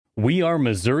We are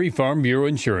Missouri Farm Bureau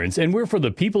Insurance, and we're for the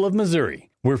people of Missouri.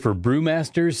 We're for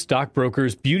brewmasters,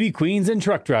 stockbrokers, beauty queens, and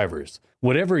truck drivers.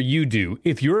 Whatever you do,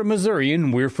 if you're a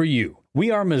Missourian, we're for you. We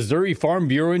are Missouri Farm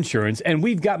Bureau Insurance, and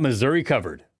we've got Missouri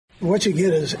covered. What you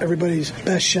get is everybody's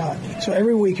best shot. So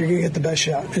every week you're going to get the best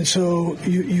shot. And so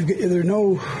there are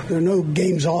no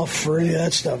games off for any of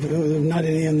that stuff. Not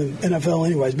any in the NFL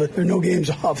anyways, but there are no games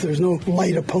off. There's no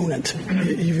light opponent.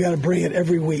 You've got to bring it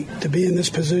every week. To be in this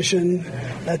position,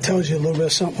 that tells you a little bit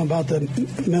something about the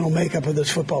mental makeup of this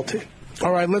football team.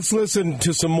 All right, let's listen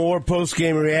to some more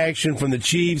post-game reaction from the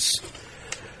Chiefs.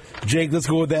 Jake, let's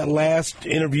go with that last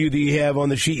interview that you have on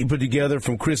the sheet you put together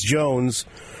from Chris Jones.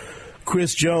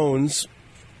 Chris Jones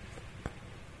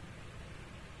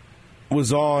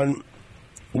was on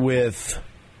with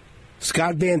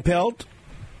Scott Van Pelt.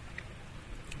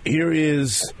 Here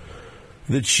is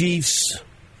the Chiefs.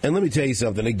 And let me tell you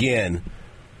something again.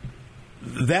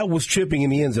 That was tripping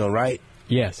in the end zone, right?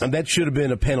 Yes. And that should have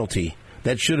been a penalty.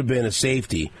 That should have been a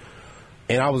safety.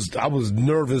 And I was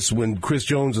nervous when Chris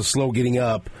Jones was slow getting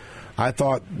up. I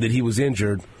thought that he was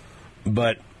injured,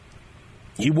 but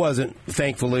he wasn't,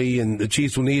 thankfully, and the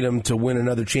Chiefs will need him to win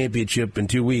another championship in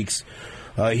 2 weeks.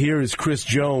 Here is Chris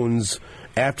Jones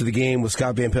after the game with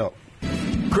Scott Van Pelt.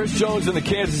 Chris Jones and the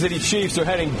Kansas City Chiefs are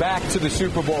heading back to the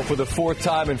Super Bowl for the fourth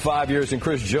time in 5 years, and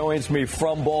Chris joins me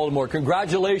from Baltimore.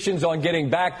 Congratulations on getting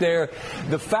back there.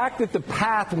 The fact that the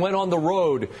path went on the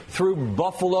road through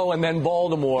Buffalo and then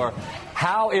Baltimore,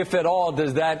 how, if at all,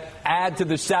 does that add to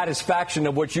the satisfaction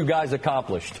of what you guys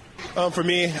accomplished? For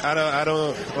me, I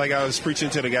don't, like I was preaching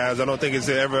to the guys, I don't think it's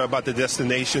ever about the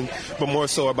destination, but more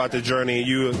so about the journey.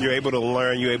 You're able to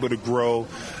learn, you're able to grow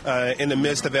in the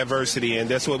midst of adversity, and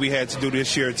that's what we had to do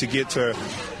this year to get to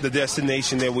the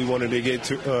destination that we wanted to get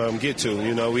to.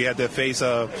 You know, we had to face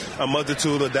a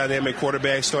multitude of dynamic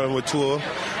quarterbacks, starting with Tua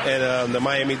and the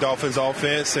Miami Dolphins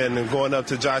offense, and going up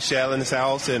to Josh Allen's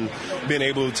house and being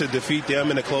able to defeat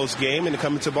them in a close game and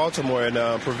coming to Baltimore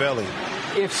and prevailing.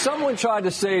 If someone tried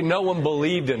to say no one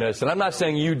believed in us, and I'm not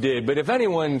saying you did, but if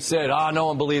anyone said, no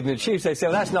one believed in the Chiefs, they say,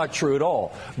 well, that's not true at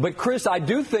all. But, Chris, I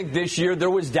do think this year there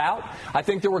was doubt. I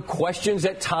think there were questions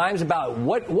at times about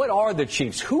what are the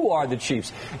Chiefs? Who are the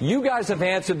Chiefs? You guys have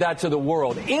answered that to the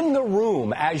world in the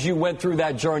room as you went through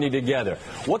that journey together.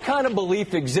 What kind of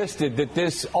belief existed that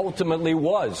this ultimately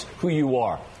was who you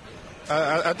are?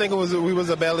 I think we was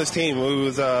a balanced team. We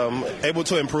was able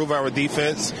to improve our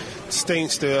defense.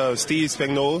 Thanks to Steve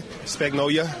Spagnuolo.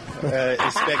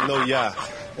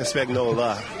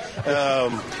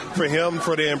 For him,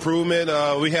 for the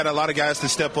improvement, we had a lot of guys to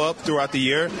step up throughout the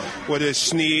year, whether it's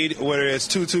Snead, whether it's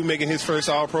Tutu making his first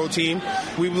All-Pro team.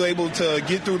 We were able to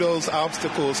get through those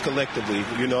obstacles collectively.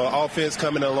 You know, offense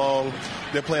coming along,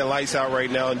 they're playing lights out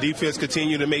right now, and defense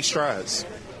continue to make strides.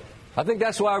 I think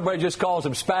that's why everybody just calls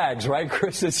him Spags, right,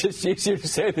 Chris? It's just easier to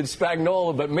say than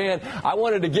Spagnuolo. But, man, I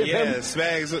wanted to give him... Yeah,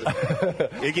 Spags,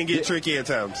 it can get tricky at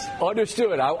times.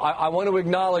 Understood. I want to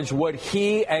acknowledge what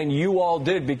he and you all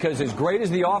did, because as great as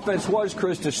the offense was,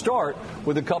 Chris, to start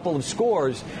with a couple of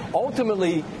scores,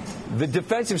 ultimately the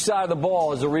defensive side of the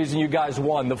ball is the reason you guys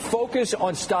won. The focus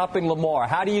on stopping Lamar,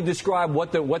 how do you describe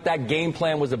what that game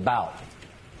plan was about?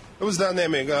 It was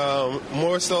dynamic.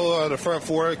 More so the front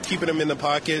four, keeping them in the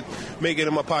pocket, making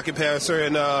them a pocket passer,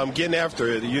 and getting after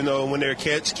it. You know, when they're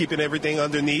catch, keeping everything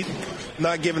underneath,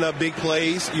 not giving up big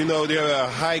plays. You know, they're a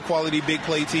high-quality big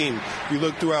play team. You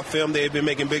look through our film, they've been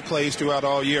making big plays throughout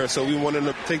all year. So we wanted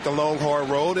to take the long, hard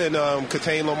road and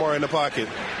contain Lamar in the pocket.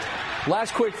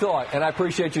 Last quick thought, and I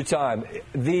appreciate your time.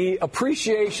 The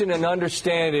appreciation and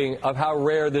understanding of how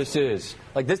rare this is.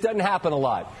 Like, this doesn't happen a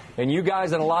lot. And you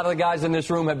guys and a lot of the guys in this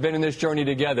room have been in this journey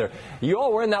together. You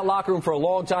all were in that locker room for a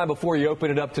long time before you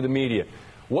opened it up to the media.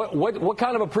 What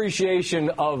kind of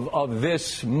appreciation of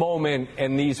this moment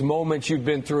and these moments you've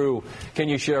been through can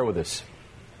you share with us?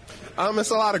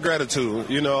 It's a lot of gratitude,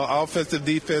 you know, offensive,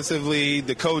 defensively,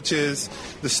 the coaches,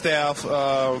 the staff,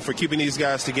 for keeping these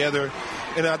guys together.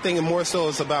 And I think more so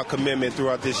it's about commitment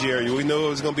throughout this year. We knew it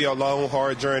was going to be a long,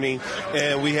 hard journey,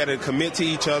 and we had to commit to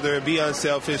each other, be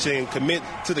unselfish, and commit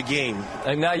to the game.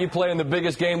 And now you play in the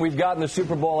biggest game we've got in the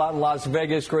Super Bowl out in Las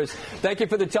Vegas, Chris. Thank you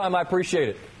for the time. I appreciate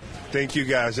it. Thank you,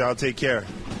 guys. Y'all take care.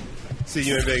 See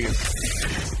you in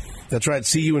Vegas. That's right.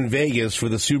 See you in Vegas for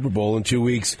the Super Bowl in 2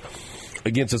 weeks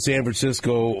against the San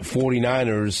Francisco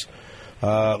 49ers.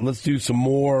 Let's do some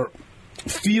more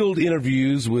field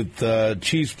interviews with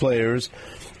Chiefs players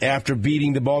after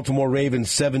beating the Baltimore Ravens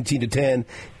 17-10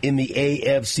 in the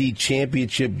AFC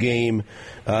Championship game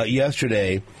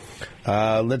yesterday.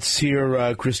 Let's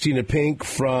hear Christina Pink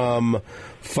from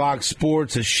Fox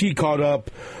Sports as she caught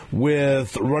up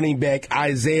with running back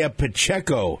Isaiah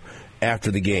Pacheco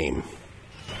after the game.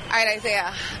 All right,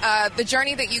 Isaiah, the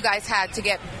journey that you guys had to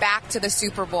get back to the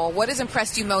Super Bowl, what has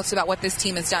impressed you most about what this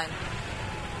team has done?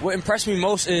 What impressed me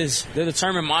most is the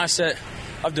determined mindset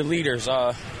of the leaders.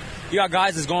 You got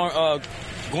guys that's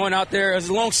going out there. It's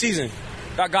a long season.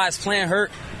 Got guys playing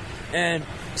hurt and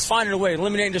just finding a way,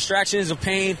 eliminating distractions of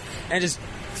pain and just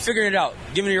figuring it out,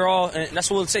 giving it your all, and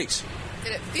that's what it takes.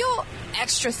 Did it feel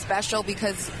extra special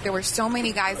because there were so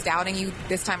many guys doubting you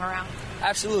this time around?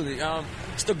 Absolutely.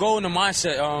 It's the goal and the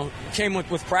mindset. Came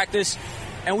with practice,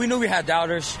 and we knew we had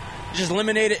doubters. Just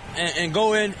eliminate it and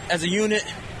go in as a unit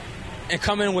and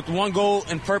come in with one goal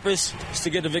and purpose is to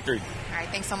get the victory. All right,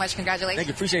 thanks so much. Congratulations. Thank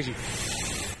you. Appreciate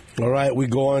you. All right, we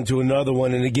go on to another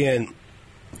one. And again,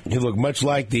 you look much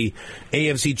like the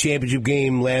AFC Championship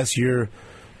game last year,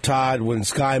 Todd, when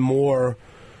Sky Moore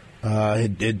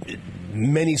had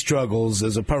many struggles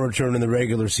as a punt return in the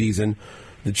regular season.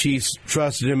 The Chiefs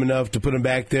trusted him enough to put him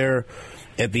back there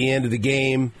at the end of the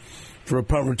game for a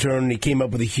punt return, and he came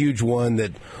up with a huge one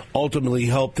that ultimately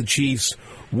helped the Chiefs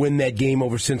win that game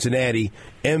over Cincinnati.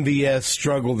 MVS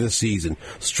struggled this season,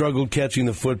 struggled catching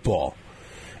the football.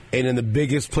 And in the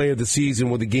biggest play of the season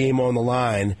with the game on the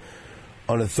line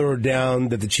on a third down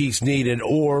that the Chiefs needed,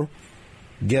 or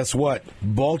guess what?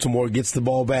 Baltimore gets the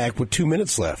ball back with 2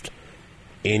 minutes left.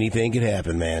 Anything could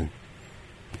happen, man.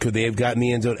 Could they have gotten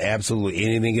the end zone? Absolutely.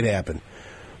 Anything could happen.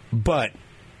 But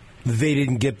they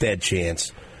didn't get that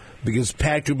chance because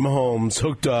Patrick Mahomes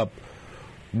hooked up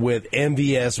with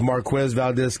MVS, Marquez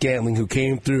Valdes-Scantling, who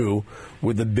came through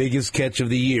with the biggest catch of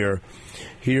the year.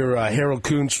 Here, Harold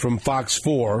Kuntz from Fox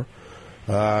 4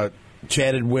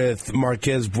 chatted with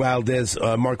Marquez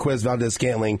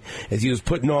Valdes-Scantling as he was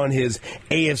putting on his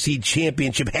AFC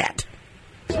Championship hat.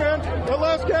 Man, the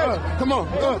last catch. Come on,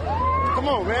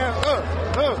 man.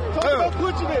 Talk about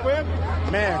pushing it, man.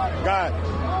 Man, God,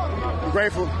 I'm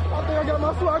grateful. I think I got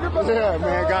my swagger back. Yeah,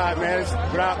 man, God, man.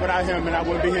 Without him, man, I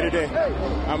wouldn't be here today.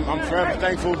 I'm forever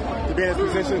thankful to be in this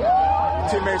position.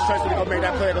 Teammates trusted me to go make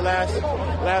that play the last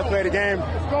play of the game,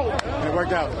 and it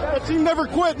worked out. The team never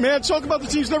quit, man. Talk about the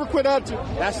team's never quit attitude.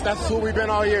 That's who we've been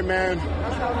all year, man.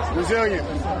 Resilient,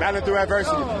 battling through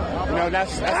adversity. You know,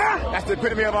 that's the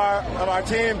epitome of our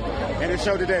team, and it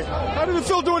showed today. How did it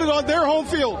feel doing it on their home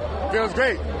field? It feels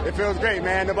great. It feels great,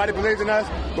 man. Nobody believes in us,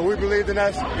 but we believed in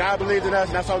us. God believes in us,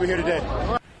 and that's why we're here today.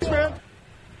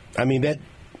 I mean,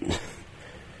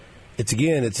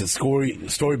 it's a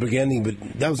storybook ending, but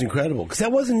that was incredible because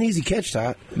that wasn't an easy catch,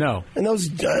 Todd. No. And that was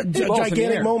a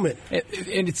gigantic moment.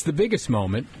 And it's the biggest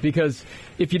moment because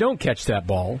if you don't catch that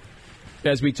ball,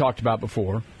 as we talked about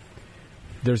before,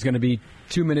 there's going to be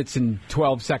 2 minutes and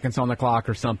 12 seconds on the clock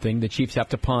or something. The Chiefs have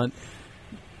to punt.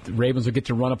 The Ravens will get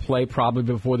to run a play probably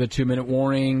before the 2-minute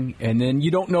warning, and then you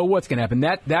don't know what's going to happen.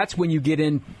 That's when you get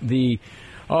in the,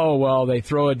 oh, well, they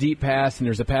throw a deep pass and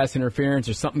there's a pass interference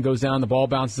or something goes down, the ball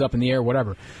bounces up in the air,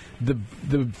 whatever.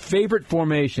 The favorite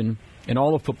formation in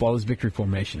all of football is victory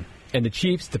formation. And the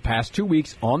Chiefs, the past 2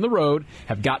 weeks on the road,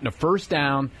 have gotten a first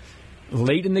down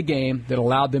late in the game that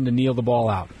allowed them to kneel the ball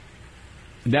out.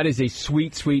 And that is a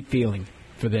sweet, sweet feeling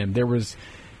for them. There was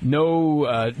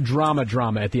no drama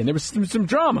at the end. There was some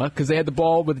drama because they had the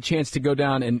ball with a chance to go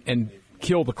down and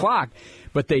kill the clock,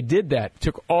 but they did that.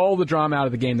 Took all the drama out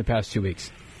of the game the past 2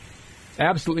 weeks.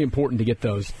 Absolutely important to get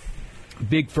those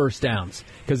big first downs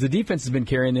because the defense has been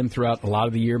carrying them throughout a lot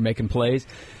of the year, making plays,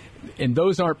 and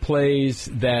those aren't plays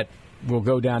that will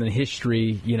go down in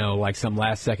history, you know, like some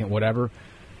last second whatever.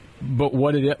 But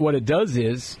what it does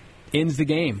is ends the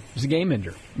game. It was a game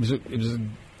ender. It was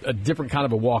a different kind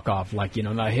of a walk-off, like, you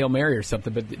know, not a Hail Mary or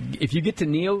something. But if you get to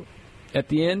kneel at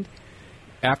the end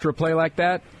after a play like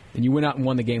that, then you went out and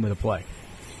won the game with a play.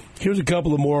 Here's a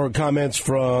couple of more comments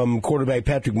from quarterback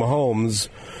Patrick Mahomes.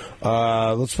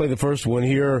 Let's play the first one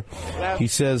here. He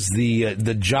says the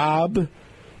job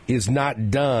is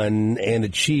not done, and the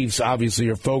Chiefs obviously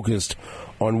are focused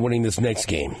on winning this next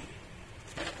game.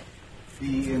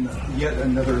 Be in yet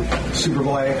another Super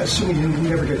Bowl. I assume you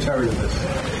never get tired of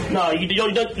this. No, you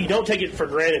don't take it for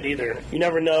granted either. You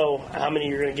never know how many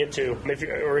you're going to get to, if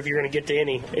you're going to get to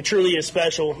any. It truly is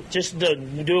special. Just to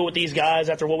do it with these guys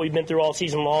after what we've been through all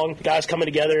season long, guys coming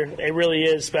together, it really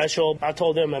is special. I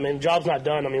told them, the job's not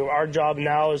done. Our job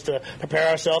now is to prepare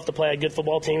ourselves to play a good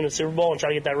football team in the Super Bowl and try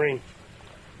to get that ring.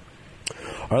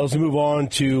 All right, let's move on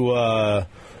to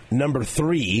number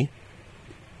 3.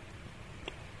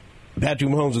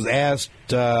 Patrick Mahomes was asked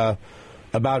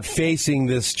about facing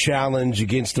this challenge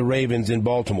against the Ravens in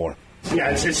Baltimore.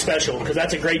 Yeah, it's special because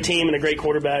that's a great team and a great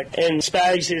quarterback. And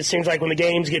Spags, it seems like when the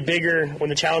games get bigger, when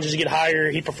the challenges get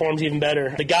higher, he performs even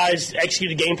better. The guys execute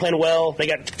the game plan well. They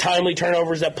got timely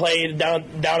turnovers that played down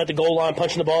at the goal line,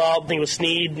 punching the ball out. I think it was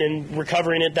Snead and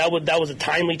recovering it. That was a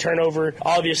timely turnover,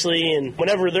 obviously. And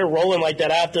whenever they're rolling like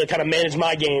that, I have to kind of manage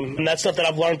my game. And that's stuff that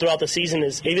I've learned throughout the season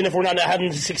is even if we're not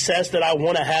having the success that I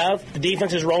want to have, the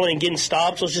defense is rolling and getting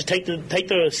stops. Let's just take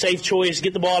the safe choice,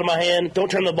 get the ball out of my hand, don't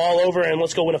turn the ball over, and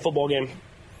let's go win a football game.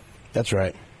 That's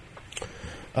right.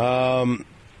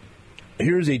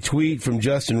 Here's a tweet from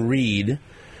Justin Reed.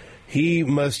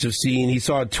 He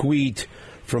saw a tweet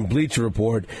from Bleacher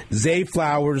Report. Zay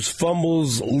Flowers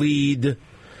fumbles lead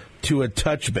to a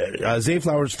touchback. Zay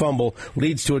Flowers fumble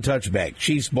leads to a touchback.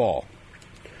 Chiefs ball.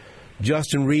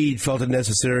 Justin Reed felt it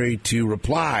necessary to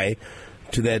reply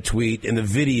to that tweet in the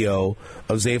video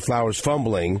of Zay Flowers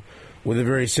fumbling with a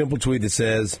very simple tweet that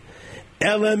says,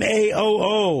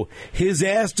 LMAOO, his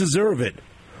ass deserve it.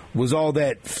 Was all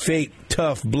that fake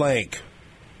tough blank.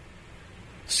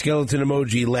 Skeleton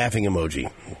emoji, laughing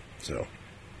emoji. So,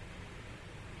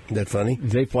 is that funny?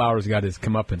 Zay Flowers got his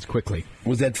comeuppance quickly.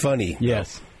 Was that funny?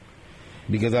 Yes.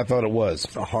 Because I thought it was.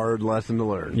 It's a hard lesson to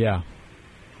learn. Yeah.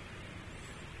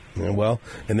 Well,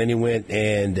 and then he went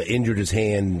and injured his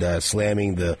hand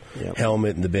slamming the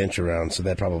helmet and the bench around, so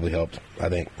that probably helped, I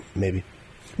think. Maybe.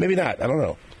 Maybe not. I don't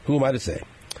know. Who am I to say?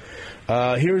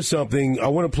 Here's something. I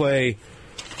want to play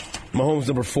Mahomes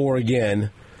number 4 again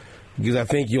because I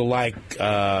think you'll like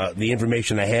the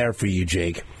information I have for you,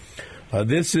 Jake.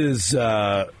 This is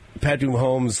Patrick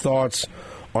Mahomes' thoughts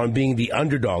on being the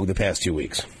underdog the past 2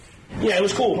 weeks. Yeah, it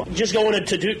was cool. Just going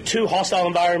into two hostile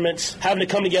environments, having to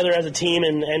come together as a team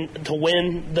and to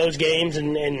win those games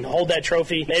and hold that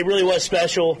trophy. It really was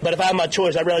special. But if I had my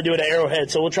choice, I'd rather do it at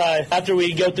Arrowhead. So we'll try, after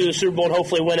we go through the Super Bowl and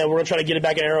hopefully win it, we're going to try to get it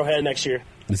back at Arrowhead next year.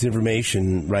 This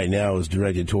information right now is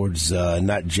directed towards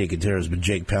not Jake Gutierrez, but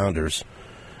Jake Pounders,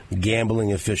 gambling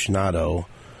aficionado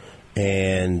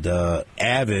and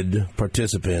avid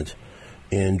participant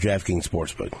in DraftKings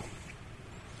Sportsbook.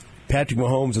 Patrick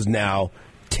Mahomes is now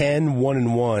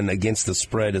 10-1-1 against the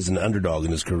spread as an underdog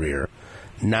in his career.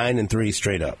 9-3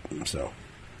 straight up. So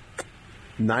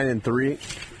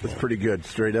 9-3 is pretty good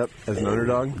straight up as an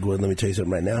underdog. Go ahead, let me tell you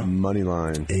something right now. Money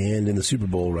line. And in the Super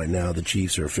Bowl right now, the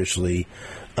Chiefs are officially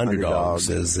underdogs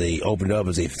as they opened up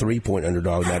as a 3-point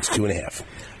underdog. That's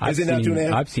 2.5. Is it now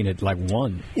 2.5? I've seen it like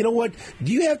 1. You know what?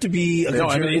 Do you have to be a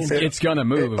contrarian? It's going to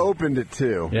move. It opened at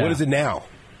 2. Yeah. What is it now?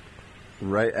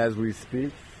 Right as we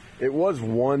speak. It was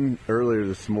 1 earlier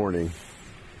this morning.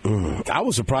 I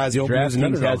was surprised the opened as an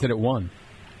underdog. Has it at 1.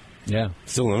 Yeah.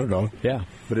 Still an underdog. Yeah.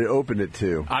 But it opened at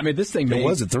 2. I mean, this thing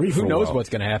was at 3 for who a knows while. what's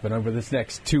going to happen over this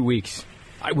next 2 weeks.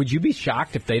 Would you be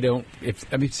shocked if they don't?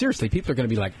 Seriously, people are going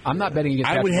to be like, I'm not betting against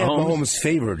I would have Mahomes. Mahomes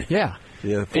favored. Yeah.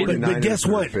 Yeah, the 49ers but guess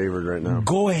what? are favored right now.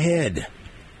 Go ahead.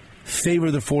 Favor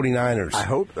the 49ers. I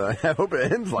hope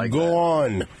it ends like Go that.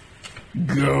 on.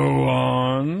 Go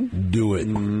on. Do it.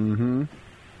 Mm-hmm.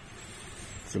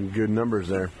 Some good numbers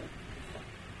there.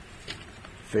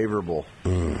 Favorable.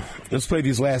 Let's play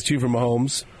these last two from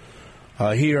Mahomes.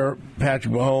 Here,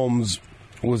 Patrick Mahomes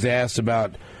was asked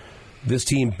about this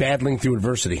team battling through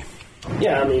adversity.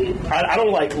 Yeah, I mean, I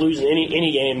don't like losing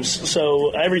any games,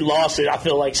 so every loss I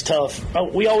feel like is tough.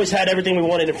 We always had everything we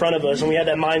wanted in front of us, and we had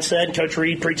that mindset, and Coach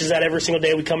Reed preaches that every single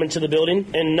day we come into the building,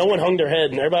 and no one hung their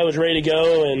head, and everybody was ready to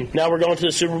go, and now we're going to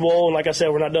the Super Bowl, and like I said,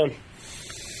 we're not done.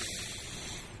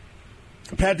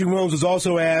 Patrick Mahomes was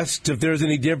also asked if there's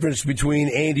any difference between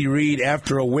Andy Reid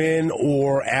after a win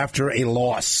or after a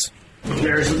loss.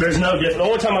 There's no difference. The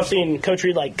only time I've seen Coach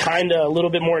Reid kind of a little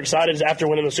bit more excited is after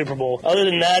winning the Super Bowl. Other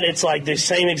than that, it's like the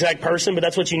same exact person, but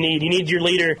that's what you need. You need your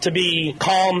leader to be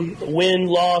calm, win,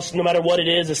 loss, no matter what it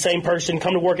is, the same person,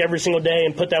 come to work every single day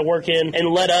and put that work in and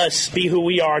let us be who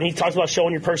we are. And he talks about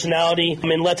showing your personality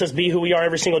and lets us be who we are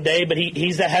every single day, but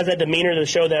he has that demeanor to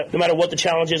show that no matter what the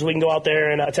challenge is, we can go out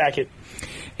there and attack it.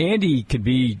 Andy could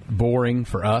be boring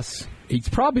for us. He's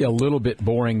probably a little bit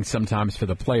boring sometimes for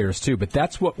the players, too, but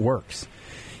that's what works.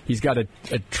 He's got a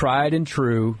tried and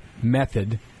true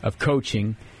method of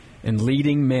coaching and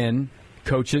leading men,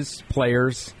 coaches,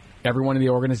 players, everyone in the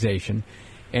organization,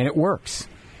 and it works.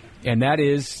 And that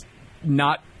is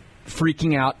not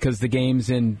freaking out because the game's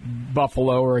in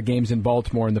Buffalo or a game's in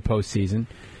Baltimore in the postseason.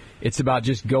 It's about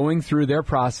just going through their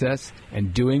process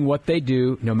and doing what they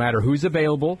do, no matter who's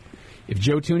available. If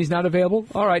Joe Thuney's not available,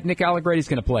 all right, Nick Allegretti's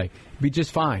going to play. Be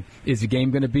just fine. Is the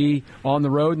game going to be on the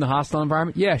road in the hostile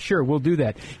environment? Yeah, sure, we'll do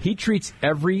that. He treats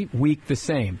every week the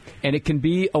same, and it can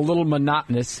be a little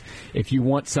monotonous if you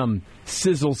want some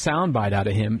sizzle soundbite out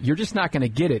of him. You're just not going to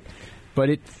get it but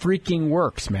it freaking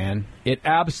works, man. It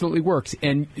absolutely works.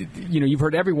 And, you've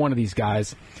heard every one of these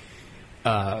guys.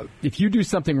 If you do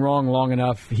something wrong long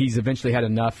enough, he's eventually had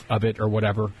enough of it or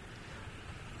whatever.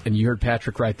 And you heard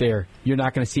Patrick right there. You're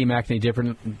not going to see him act any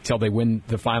different until they win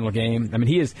the final game. I mean,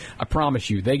 he is, I promise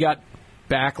you, they got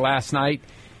back last night.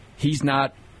 He's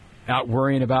not out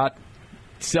worrying about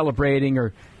celebrating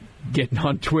or getting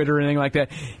on Twitter or anything like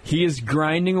that. He is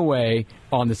grinding away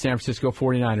on the San Francisco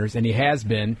 49ers, and he has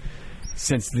been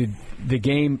since the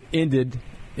game ended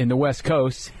in the West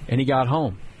Coast and he got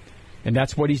home. And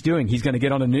that's what he's doing. He's going to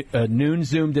get on a noon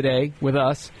Zoom today with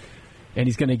us, and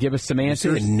he's going to give us some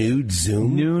answers. Noon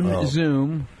Zoom? Noon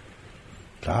Zoom.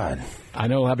 God. I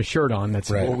know he'll have a shirt on.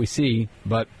 That's right. what we see.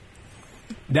 But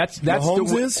that's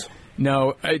Mahomes is?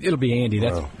 No, it'll be Andy.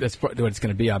 That's what it's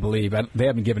going to be, I believe. They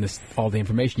haven't given us all the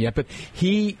information yet. But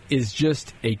he is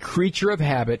just a creature of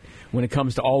habit when it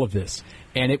comes to all of this.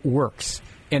 And it works.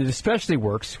 And it especially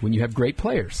works when you have great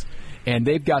players. And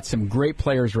they've got some great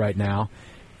players right now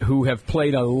who have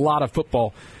played a lot of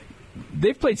football.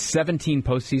 They've played 17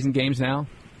 postseason games now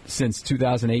since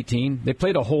 2018. They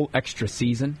played a whole extra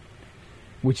season,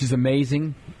 which is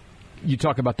amazing. You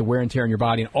talk about the wear and tear on your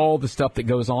body and all the stuff that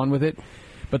goes on with it.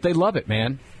 But they love it,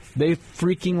 man. They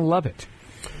freaking love it.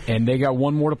 And they got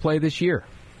one more to play this year.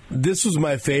 This was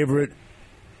my favorite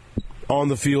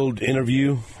on-the-field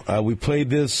interview. We played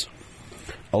this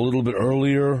a little bit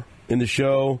earlier in the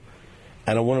show,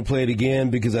 and I want to play it again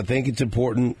because I think it's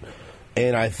important,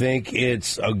 and I think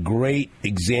it's a great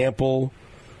example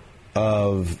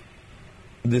of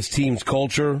this team's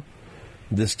culture,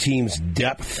 this team's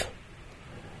depth,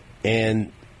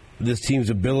 and this team's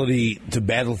ability to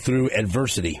battle through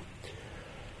adversity.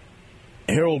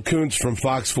 Harold Kuntz from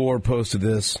Fox 4 posted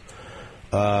this,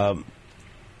 and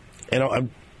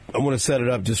I want to set it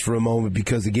up just for a moment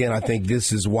because, again, I think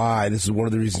this is one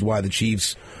of the reasons why the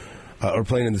Chiefs are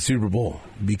playing in the Super Bowl,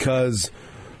 because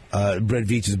Brett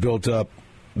Veach has built up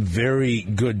very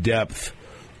good depth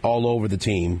all over the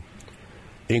team,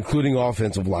 including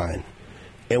offensive line.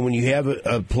 And when you have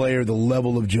a player the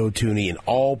level of Joe Thuney, an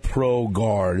all-pro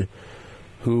guard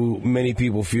who many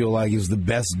people feel like is the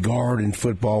best guard in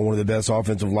football, one of the best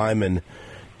offensive linemen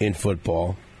in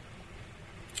football,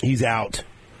 he's out.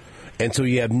 And so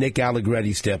you have Nick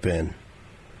Allegretti step in.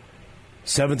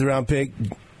 7th-round pick,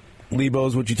 Lebo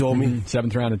is what you told me?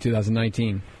 7th round in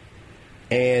 2019.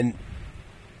 And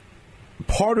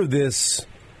part of this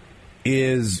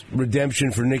is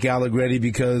redemption for Nick Allegretti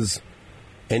because,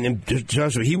 and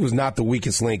Joshua, he was not the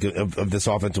weakest link of this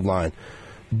offensive line.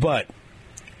 But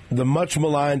the much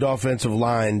maligned offensive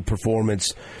line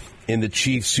performance in the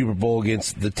Chiefs Super Bowl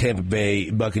against the Tampa Bay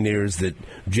Buccaneers that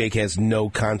Jake has no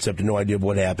concept and no idea of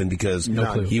what happened because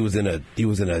he was in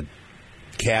a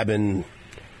cabin,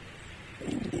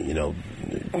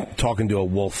 talking to a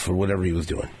wolf or whatever he was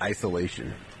doing.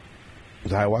 Isolation.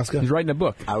 Was it ayahuasca? He's writing a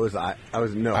book. I was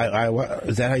no.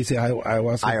 Is that how you say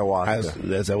ayahuasca?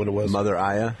 Ayahuasca. Is that what it was? Mother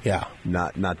Aya? Yeah.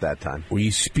 Not that time. Were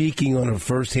you speaking on a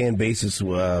first-hand basis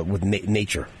with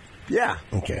nature? Yeah.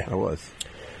 Okay. I was.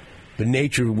 But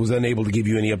nature was unable to give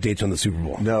you any updates on the Super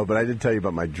Bowl. No, but I did tell you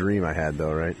about my dream I had,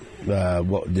 though, right?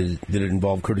 What did it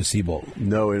involve? Curtis Seabolt?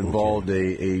 No, it involved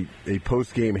a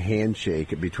post-game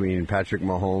handshake between Patrick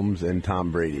Mahomes and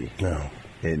Tom Brady. No.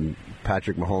 And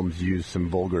Patrick Mahomes used some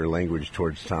vulgar language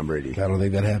towards Tom Brady. I don't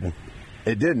think that happened.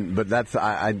 It didn't, but that's how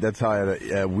I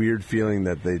had a weird feeling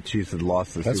that the Chiefs had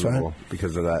lost the Super Bowl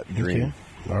because of that dream. Okay.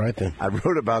 All right, then. I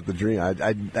wrote about the dream.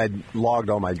 I logged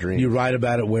all my dreams. You write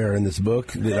about it where? In this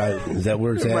book? Is that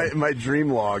where it's at? My dream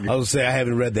log. I was say I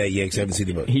haven't read that yet because I haven't seen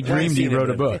the book. He dreamed he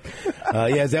wrote a book.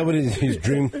 Yeah, is that what his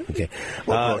dream? Okay.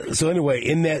 So anyway,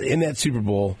 in that Super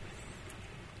Bowl,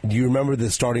 do you remember the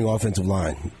starting offensive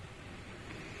line?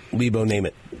 Lebo, name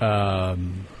it.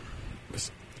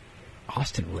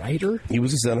 Austin Ryder? He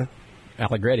was the center.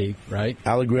 Allegretti, right?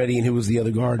 Allegretti, and who was the other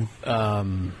guard?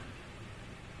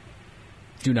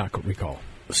 Do not recall.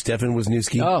 Stefan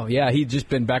Wisniewski. Oh, yeah, he'd just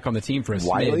been back on the team for a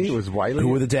Wiley? smidge. Was Wiley? Who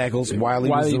were the tackles?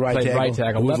 Wiley was the right played tackle. Right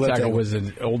tackle. Left tackle was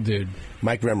an old dude.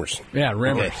 Mike Remmers. Yeah,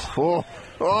 Remmers.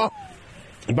 Okay.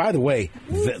 And by the way,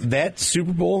 that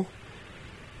Super Bowl,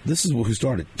 this is who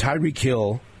started. Tyreek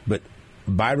Hill, but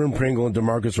Byron Pringle and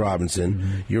Demarcus Robinson.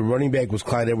 Mm-hmm. Your running back was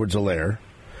Clyde Edwards-Helaire.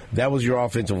 That was your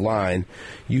offensive line.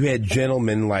 You had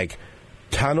gentlemen like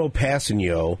Tano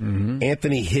Passanio,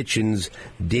 Anthony Hitchens,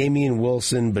 Damian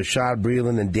Wilson, Bashad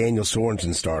Breeland, and Daniel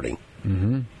Sorensen starting.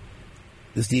 Mm-hmm.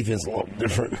 This defense is a little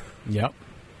different. Yep.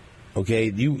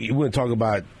 Okay, you want to talk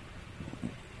about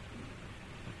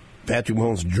Patrick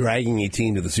Mahomes dragging a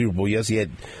team to the Super Bowl. Yes, he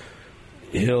had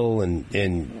Hill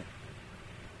and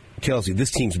Kelsey,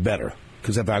 this team's better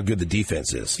because of how good the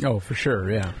defense is. Oh, for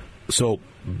sure, yeah. So,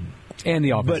 and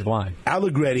the offensive line.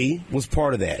 Allegretti was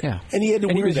part of that. Yeah. And he had to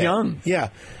wear that. He was young. Yeah.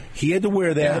 He had to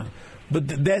wear that. Yeah. But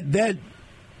that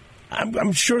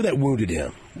I'm sure that wounded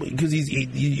him because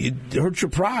it hurt your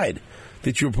pride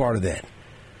that you were part of that.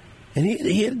 And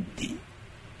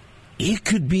he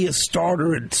could be a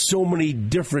starter at so many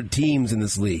different teams in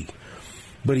this league.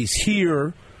 But he's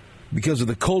here because of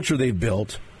the culture they've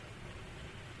built,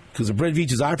 because of Brett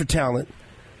Veach's eye for talent,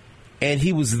 and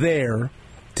he was there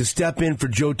to step in for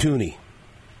Joe Thuney.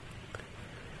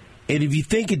 And if you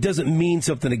think it doesn't mean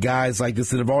something to guys like this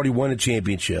that have already won a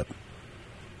championship,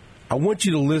 I want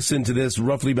you to listen to this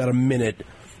roughly about a minute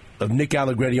of Nick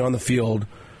Allegretti on the field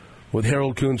with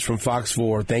Harold Kuntz from Fox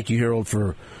 4. Thank you, Harold,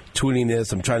 for tweeting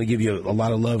this. I'm trying to give you a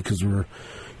lot of love because we're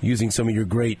using some of your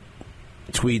great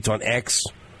tweets on X.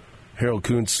 Harold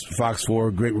Kuntz, Fox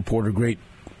 4, great reporter, great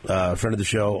friend of the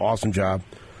show, awesome job.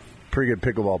 Pretty good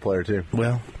pickleball player, too.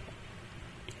 Well,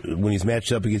 when he's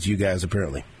matched up against you guys,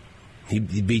 apparently. He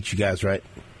beat you guys, right?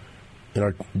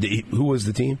 Who was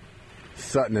the team?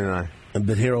 Sutton and I.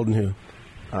 But Harold and who?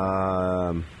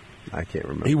 I can't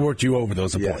remember. He worked you over,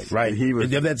 those point, right? He was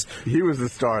the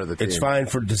star of the team. It's fine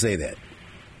to say that.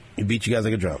 He beat you guys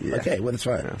like a drum. Yeah. Okay, well, that's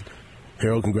fine. Yeah.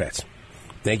 Harold, congrats.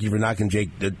 Thank you for knocking Jake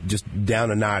just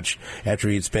down a notch after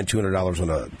he had spent $200 on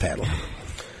a paddle.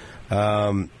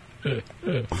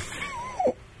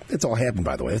 It's all happened,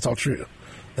 by the way. That's all true.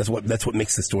 That's what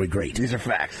makes the story great. These are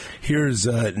facts. Here's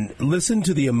listen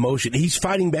to the emotion. He's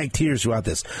fighting back tears throughout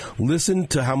this. Listen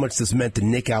to how much this meant to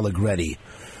Nick Allegretti.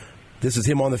 This is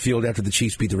him on the field after the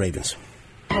Chiefs beat the Ravens.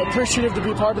 I'm appreciative to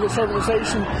be part of this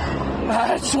organization.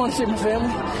 I just want to see my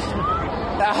family.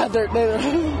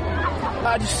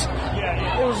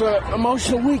 It was an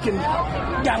emotional week, and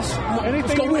guys,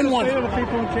 let's go win one.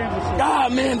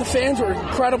 Man, the fans were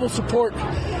incredible support.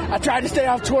 I tried to stay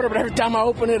off Twitter, but every time I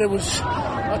opened it, it was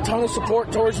a ton of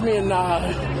support towards me, and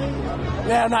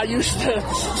I'm not used to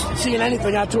seeing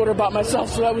anything on Twitter about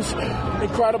myself, so that was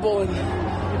incredible, and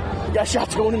we got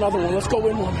shots to win another one. Let's go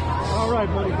win one. All right,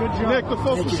 buddy. Good job. Nick, the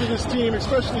focus of this team,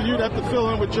 especially you, to have to fill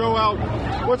in with Joe out.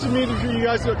 What's it mean for you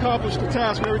guys to accomplish the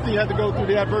task and everything you had to go through,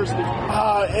 the adversity?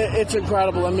 It's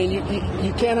incredible. I mean,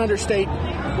 you can't understate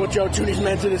what Joe Thuney's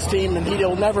meant to this team, and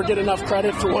he'll never get enough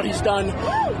credit for what he's done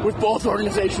with both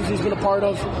organizations he's been a part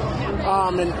of.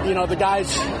 The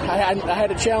guys, I had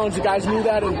to challenge. The guys knew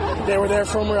that, and they were there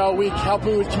for me all week,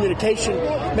 helping me with communication,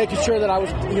 making sure that I was,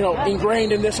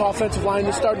 ingrained in this offensive line,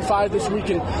 this starting five this week.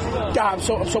 And God, I'm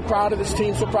so proud of this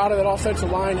team, so proud of that offensive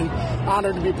line, and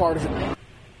honored to be a part of it.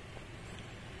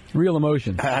 Real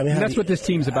emotion. I mean, that's what this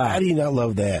team's about. How do you not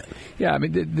love that? Yeah, I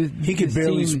mean, he could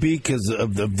barely speak because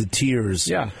of the tears.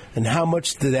 Yeah, and how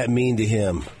much did that mean to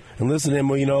him? And listen to him.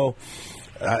 Well,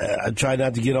 I try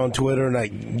not to get on Twitter, and I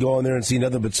go on there and see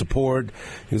nothing but support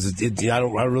because I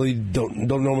really don't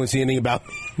normally see anything about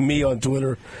me on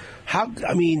Twitter.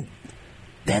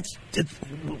 That's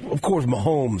of course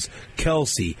Mahomes,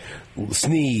 Kelsey,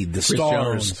 Snead, the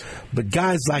stars, but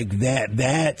guys like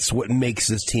that's what makes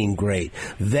this team great.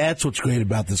 That's what's great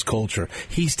about this culture.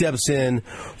 He steps in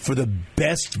for the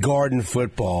best guard in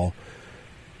football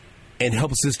and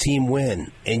helps this team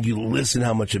win, and you listen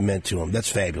how much it meant to him. That's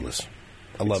fabulous.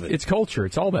 I love it. It's culture.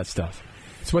 It's all that stuff.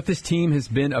 It's what this team has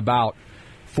been about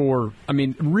for,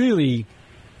 really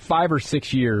 5 or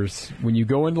 6 years. When you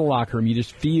go into the locker room, you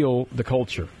just feel the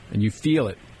culture, and you feel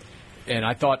it. And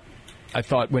I thought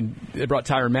when they brought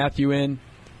Tyrann Mathieu in,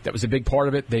 that was a big part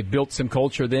of it. They built some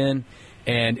culture then.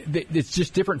 And it's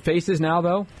just different faces now,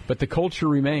 though, but the culture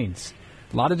remains.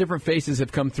 A lot of different faces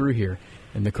have come through here.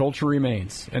 And the culture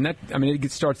remains. And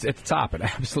it starts at the top. It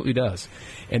absolutely does.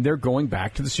 And they're going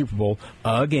back to the Super Bowl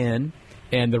again.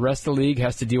 And the rest of the league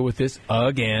has to deal with this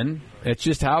again. It's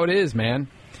just how it is, man.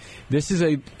 This is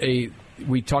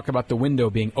we talk about the window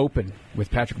being open with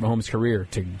Patrick Mahomes' career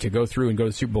to go through and go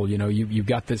to the Super Bowl. You've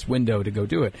got this window to go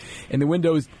do it. And the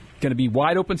window is going to be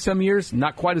wide open some years,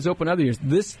 not quite as open other years.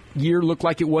 This year looked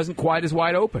like it wasn't quite as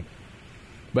wide open.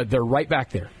 But they're right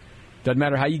back there. Doesn't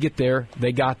matter how you get there,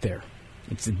 they got there.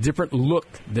 It's a different look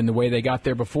than the way they got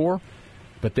there before,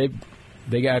 but they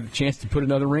got a chance to put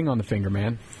another ring on the finger,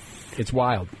 man. It's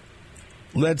wild.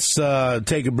 Let's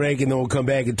take a break, and then we'll come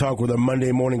back and talk with our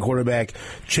Monday morning quarterback,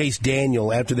 Chase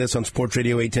Daniel, after this on Sports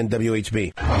Radio 810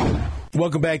 WHB.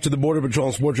 Welcome back to the Border Patrol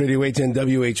on Sports Radio 810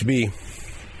 WHB.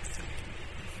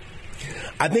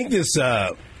 I think this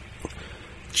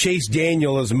Chase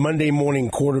Daniel as Monday morning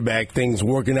quarterback thing's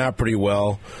working out pretty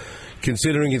well,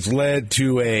 considering it's led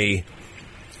to a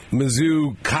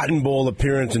Mizzou Cotton Bowl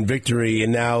appearance and victory,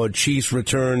 and now a Chiefs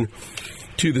return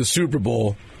to the Super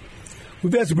Bowl.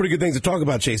 We've had some pretty good things to talk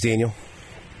about, Chase Daniel.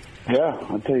 Yeah,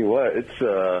 I'll tell you what, it's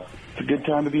a good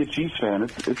time to be a Chiefs fan.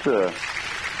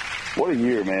 What a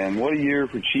year, man. What a year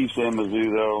for Chiefs and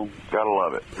Mizzou, though. Gotta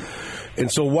love it.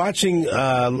 And so watching,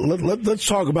 let's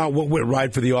talk about what went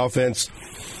right for the offense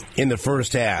in the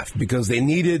first half, because they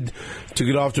needed to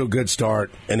get off to a good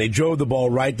start, and they drove the ball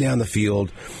right down the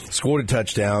field, scored a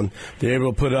touchdown. They were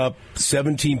able to put up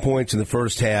 17 points in the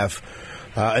first half,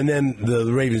 and then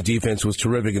the Ravens defense was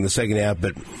terrific in the second half.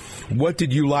 But what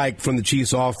did you like from the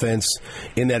Chiefs offense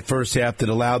in that first half that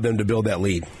allowed them to build that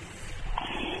lead?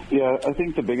 Yeah, I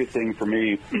think the biggest thing for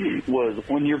me was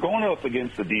when you're going up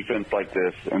against a defense like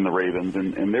this and the Ravens,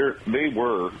 and they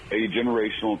were a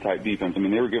generational type defense. I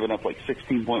mean, they were giving up like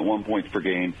 16.1 points per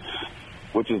game,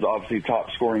 which is obviously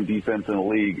top scoring defense in the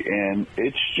league. And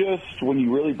it's just, when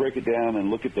you really break it down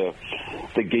and look at the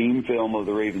game film of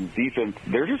the Ravens defense,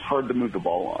 they're just hard to move the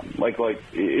ball on.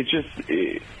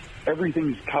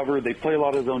 Everything's covered. They play a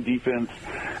lot of zone defense.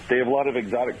 They have a lot of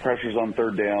exotic pressures on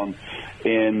third down,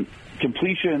 and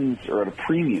completions are at a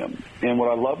premium. And what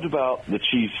I loved about the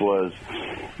Chiefs was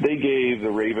they gave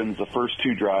the Ravens the first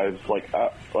two drives like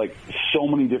so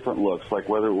many different looks, like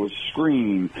whether it was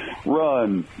screen,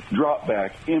 run, drop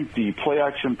back, empty, play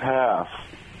action pass,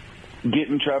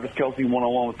 getting Travis Kelce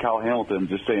one-on-one with Kyle Hamilton,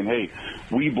 just saying, hey,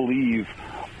 we believe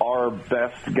our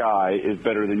best guy is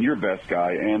better than your best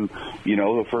guy. And,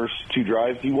 the first two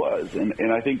drives he was.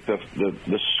 And I think the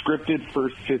scripted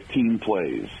first 15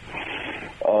 plays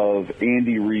of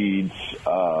Andy Reid's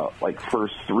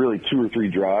first really 2 or 3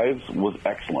 drives was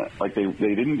excellent. Like they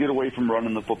didn't get away from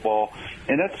running the football,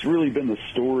 and that's really been the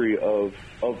story of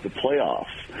the playoffs.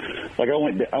 Like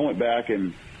I went back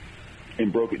and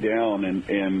broke it down, and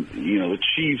the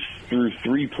Chiefs through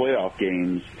 3 playoff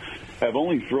games have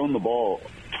only thrown the ball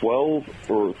 12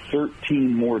 or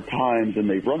 13 more times than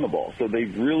they've run the ball. So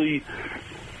they've really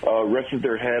rested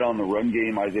their head on the run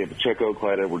game. Isaiah Pacheco,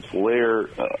 Clyde Edwards-Helaire,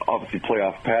 obviously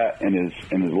playoff Pat and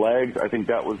his legs. I think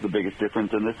that was the biggest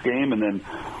difference in this game. And then,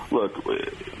 look,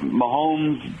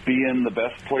 Mahomes being the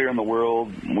best player in the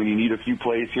world when you need a few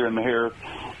plays here and there,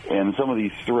 and some of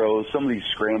these throws, some of these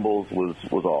scrambles was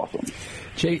awesome.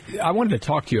 Jay, I wanted to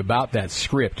talk to you about that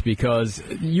script, because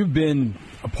you've been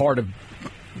a part of,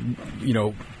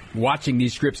 watching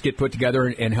these scripts get put together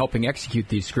and helping execute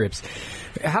these scripts.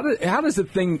 How does the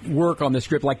thing work on the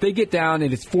script? Like, they get down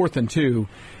and it's 4th and 2.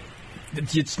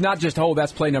 It's not just,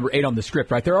 that's play number 8 on the script,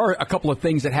 right? There are a couple of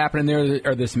things that happen in there.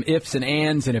 Are there some ifs and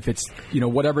ands? And if it's,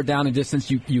 whatever down and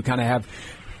distance, you kind of have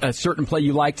a certain play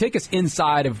you like. Take us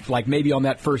inside of, like, maybe on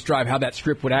that first drive, how that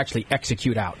script would actually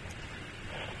execute out.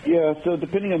 Yeah, so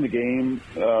depending on the game,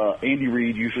 Andy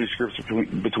Reid usually scripts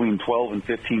between 12 and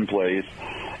 15 plays.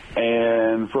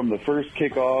 And from the first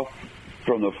kickoff,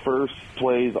 from the first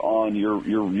plays on,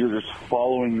 you're just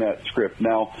following that script.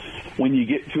 Now, when you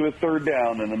get to a third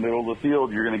down in the middle of the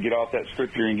field, you're going to get off that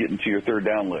script, you're going to get into your third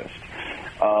down list.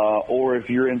 Or if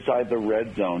you're inside the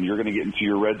red zone, you're going to get into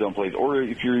your red zone plays. Or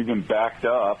if you're even backed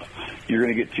up, you're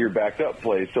going to get to your backed up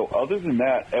plays. So other than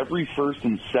that, every first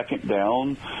and second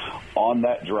down on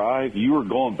that drive, you are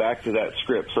going back to that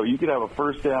script. So you could have a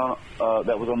first down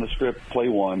that was on the script, play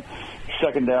 1,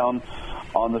 second down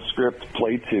on the script,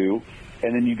 play 2,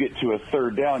 and then you get to a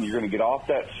third down, you're going to get off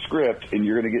that script, and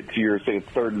you're going to get to your, say,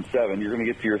 3rd and 7. You're going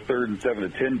to get to your 3rd and 7 to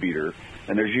 10 beater.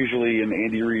 And there's usually, in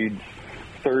Andy Reid's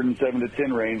 3rd and 7 to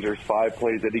 10 range, there's 5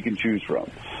 plays that he can choose from.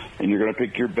 And you're going to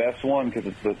pick your best one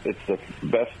because it's the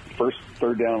best first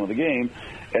third down of the game.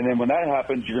 And then when that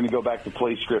happens, you're going to go back to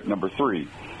play script number 3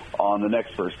 on the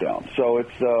next first down. So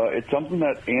it's something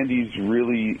that Andy's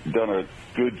really done a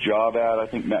good job at. I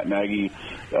think Matt Nagy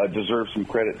deserves some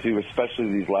credit too,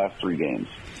 especially these last 3 games.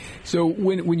 So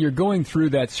when you're going through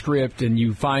that script and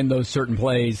you find those certain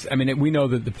plays, I mean, we know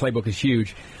that the playbook is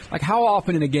huge. Like, how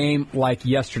often in a game like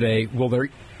yesterday will there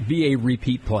be a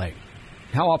repeat play?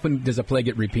 How often does a play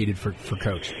get repeated for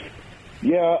Coach?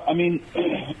 Yeah, I mean,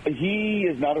 he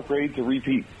is not afraid to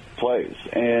repeat plays,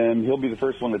 and he'll be the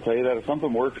first one to tell you that if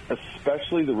something works,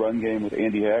 especially the run game with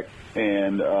Andy Heck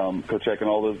and Coach Heck and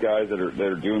all those guys that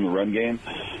are doing the run game,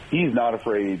 he's not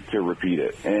afraid to repeat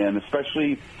it. And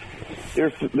especially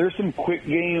there's some quick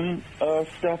game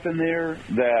stuff in there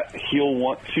that he'll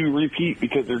want to repeat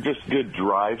because they're just good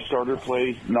drive starter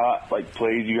plays, not like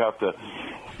plays you have to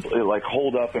like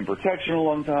hold up in protection a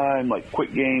long time, like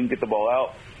quick game, get the ball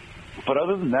out. But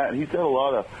other than that, he's got a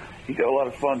lot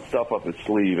of fun stuff up his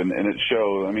sleeve, and it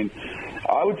shows. I mean,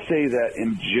 I would say that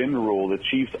in general, the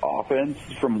Chiefs' offense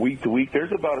from week to week,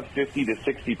 there's about a 50 to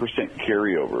 60%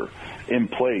 carryover in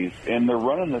plays, and they're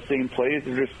running the same plays.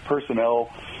 They're just personnel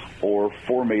or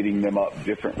formatting them up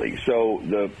differently. So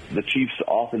the Chiefs'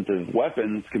 offensive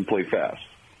weapons can play fast.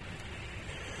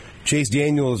 Chase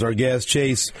Daniel is our guest.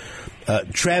 Chase,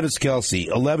 Travis Kelce,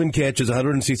 11 catches,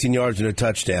 116 yards, and a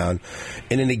touchdown.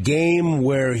 And in a game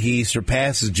where he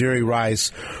surpasses Jerry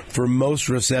Rice for most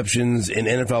receptions in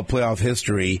NFL playoff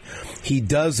history, he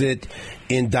does it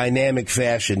in dynamic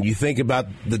fashion. You think about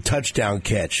the touchdown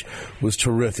catch was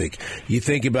terrific. You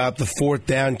think about the fourth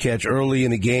down catch early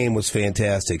in the game was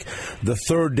fantastic. The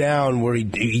third down where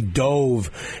he dove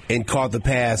and caught the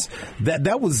pass,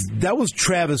 that was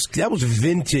Travis. That was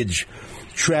vintage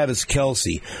Travis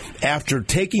Kelce. After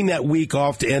taking that week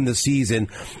off to end the season,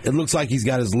 it looks like he's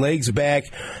got his legs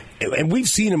back, and we've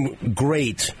seen him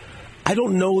great. I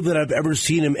don't know that I've ever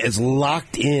seen him as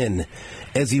locked in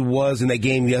as he was in that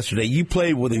game yesterday. You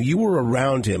played with him. You were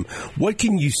around him. What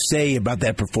can you say about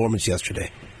that performance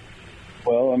yesterday?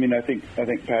 Well, I mean, I think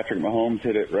Patrick Mahomes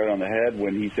hit it right on the head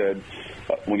when he said,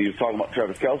 when he was talking about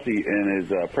Travis Kelce in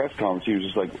his press conference, he was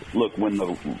just like, look, when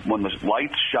the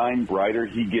lights shine brighter,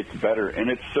 he gets better. And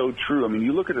it's so true. I mean,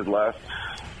 you look at his last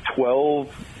 12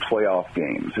 playoff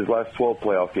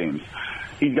games.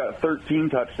 He's got 13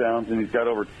 touchdowns, and he's got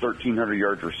over 1,300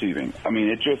 yards receiving. I mean,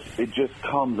 it just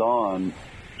comes on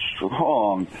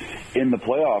strong in the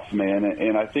playoffs, man.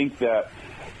 And I think that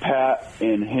Pat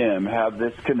and him have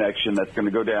this connection that's going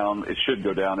to go down. It should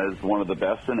go down as one of the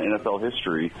best in NFL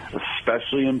history,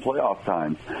 especially in playoff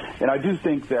times. And I do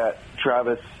think that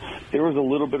Travis, there was a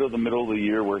little bit of the middle of the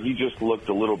year where he just looked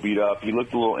a little beat up. He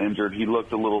looked a little injured. He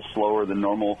looked a little slower than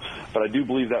normal. But I do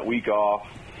believe that week off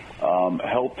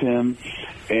helped him.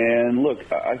 And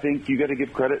look, I think you got to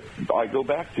give credit. I go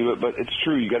back to it, but it's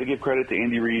true. You got to give credit to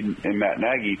Andy Reid and Matt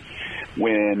Nagy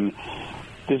when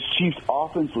this Chiefs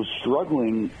offense was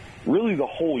struggling really the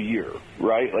whole year,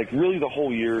 right? Like really the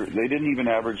whole year. They didn't even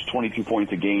average 22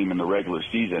 points a game in the regular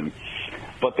season.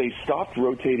 But they stopped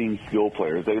rotating skill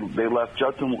players. They left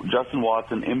Justin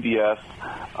Watson, MVS,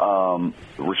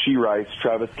 Rashee Rice,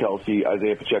 Travis Kelce,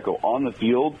 Isaiah Pacheco on the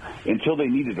field until they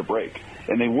needed a break.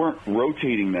 And they weren't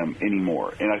rotating them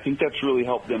anymore. And I think that's really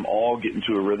helped them all get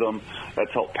into a rhythm.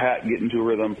 That's helped Pat get into a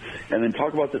rhythm. And then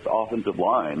talk about this offensive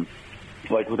line.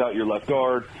 Like without your left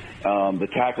guard, the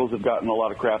tackles have gotten a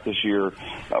lot of crap this year,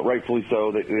 rightfully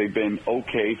so. They've been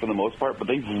okay for the most part, but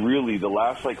they've really, the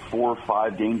last 4 or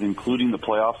 5 games, including the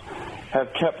playoffs,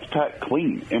 have kept Pat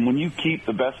clean. And when you keep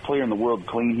the best player in the world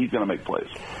clean, he's going to make plays.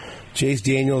 Chase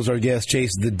Daniels, our guest.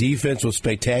 Chase, the defense was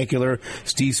spectacular.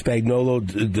 Steve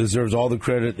Spagnuolo deserves all the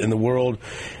credit in the world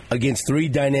against 3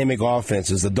 dynamic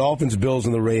offenses, the Dolphins, Bills,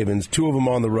 and the Ravens, 2 of them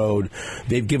on the road.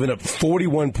 They've given up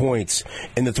 41 points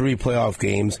in the 3 playoff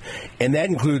games, and that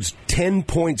includes 10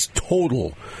 points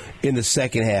total in the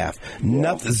second half.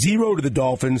 0 to the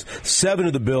Dolphins, 7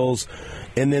 to the Bills,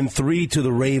 and then 3 to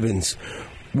the Ravens.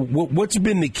 What's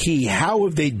been the key? How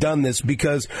have they done this?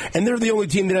 And they're the only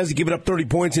team that hasn't given up 30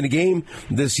 points in a game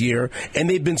this year, and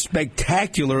they've been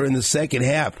spectacular in the second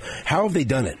half. How have they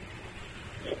done it?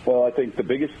 Well, I think the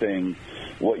biggest thing,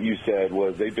 what you said,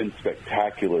 was they've been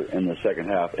spectacular in the second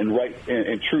half. And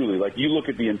truly, like you look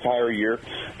at the entire year,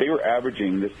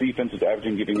 this defense is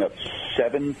averaging giving up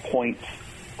 7 points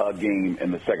a game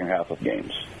in the second half of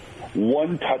games.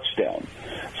 1 touchdown.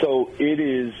 So it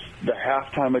is the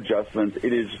halftime adjustments.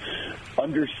 It is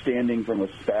understanding from a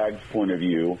Spags point of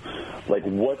view, like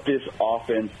what this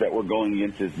offense that we're going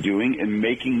into is doing and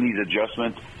making these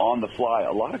adjustments on the fly.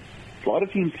 A lot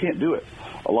of teams can't do it.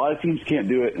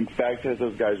 And Spags has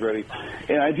those guys ready.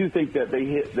 And I do think that they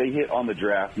hit on the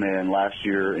draft, man, last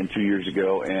year and 2 years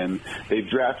ago, and they've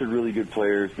drafted really good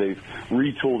players. They've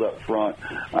retooled up front.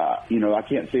 I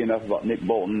can't say enough about Nick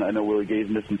Bolton. I know Willie Gay's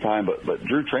missed some time, but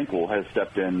Drew Tranquill has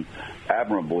stepped in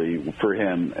admirably for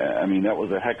him. I mean, that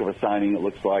was a heck of a signing, it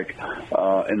looks like,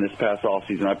 in this past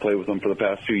offseason. I played with him for the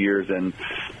past 2 years in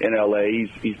L.A.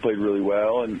 He's played really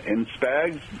well, and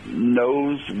Spags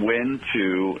knows when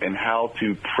to and how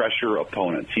to pressure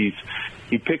opponents.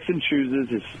 He picks and chooses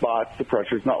his spots to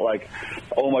pressure. It's not like,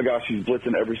 oh my gosh, he's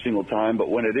blitzing every single time. But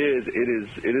when it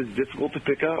is difficult to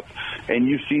pick up. And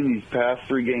you've seen these past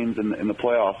 3 games in the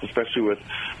playoffs, especially with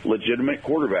legitimate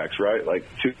quarterbacks, right? Like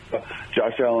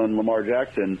Josh Allen, Lamar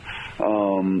Jackson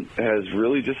has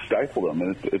really just stifled them,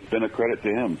 and it's been a credit to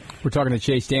him. We're talking to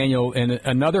Chase Daniel, and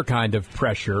another kind of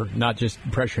pressure, not just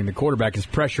pressuring the quarterback, is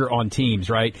pressure on teams,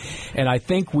 right? And I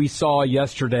think we saw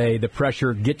yesterday the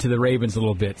pressure get to the Ravens a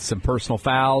little bit, some personal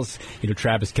fouls.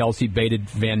 Travis Kelce baited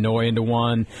Van Noy into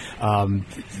one.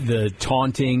 The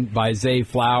taunting by Zay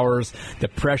Flowers, the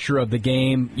pressure of the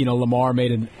game. Lamar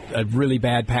made a really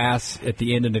bad pass at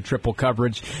the end into triple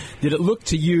coverage. Did it look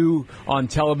to you on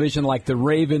television like the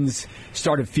Ravens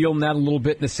started feeling that a little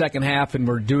bit in the second half and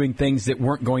were doing things that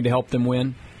weren't going to help them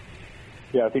win?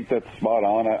 Yeah, I think that's spot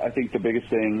on. I think the biggest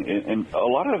thing, and a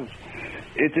lot of,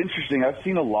 it's interesting. I've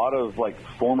seen a lot of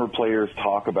former players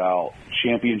talk about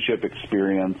championship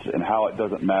experience and how it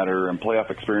doesn't matter, and playoff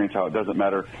experience, how it doesn't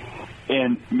matter.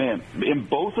 And, man, in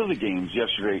both of the games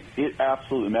yesterday, it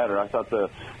absolutely mattered. I thought the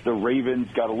Ravens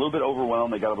got a little bit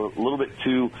overwhelmed. They got a little bit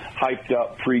too hyped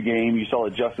up pregame. You saw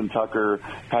the Justin Tucker,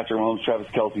 Patrick Mahomes, Travis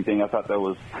Kelce thing. I thought that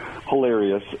was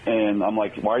hilarious. And I'm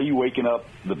like, why are you waking up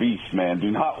the beast, man? Do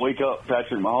not wake up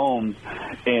Patrick Mahomes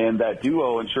and that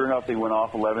duo. And sure enough, they went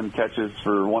off 11 catches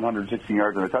for 116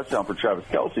 yards and a touchdown for Travis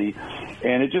Kelce.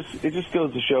 And it just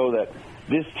goes to show that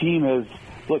this team has,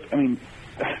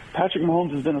 Patrick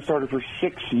Mahomes has been a starter for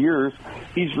 6 years.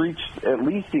 He's reached at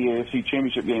least the AFC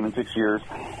Championship game in 6 years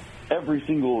every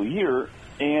single year,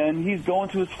 and he's going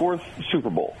to his 4th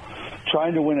Super Bowl,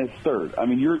 trying to win his 3rd. I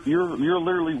mean, you're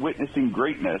literally witnessing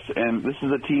greatness, and this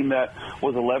is a team that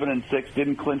was 11-6,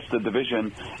 didn't clinch the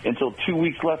division until 2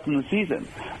 weeks left in the season.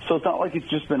 So it's not like it's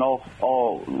just been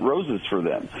all roses for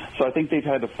them. So I think they've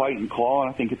had to fight and claw, and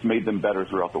I think it's made them better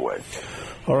throughout the way.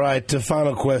 All right,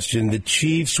 final question. The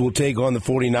Chiefs will take on the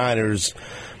 49ers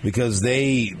because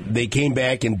they came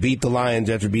back and beat the Lions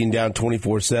after being down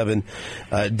 24-7.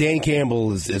 Dan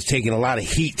Campbell is taking a lot of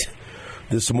heat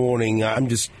this morning. I'm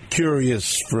just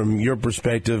curious from your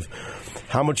perspective,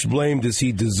 how much blame does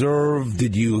he deserve?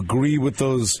 Did you agree with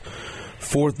those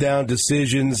 4th down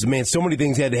decisions? Man, so many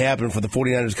things had to happen for the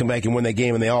 49ers to come back and win that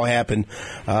game, and they all happened.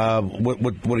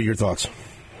 What are your thoughts?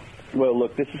 Well,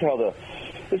 look, this is how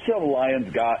the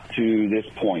Lions got to this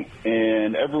point.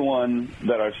 And everyone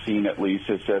that I've seen at least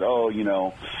has said,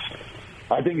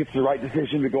 I think it's the right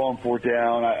decision to go on 4th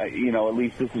down. At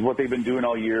least this is what they've been doing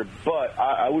all year. But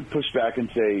I would push back and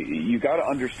say you got to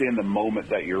understand the moment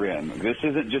that you're in. This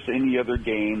isn't just any other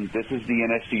game. This is the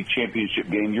NFC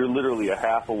Championship game. You're literally a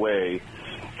half away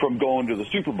from going to the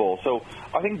Super Bowl. So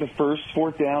I think the first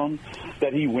 4th down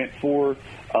that he went for,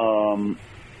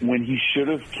 when he should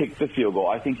have kicked the field goal,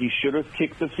 I think he should have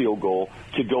kicked the field goal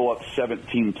to go up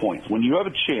 17 points. When you have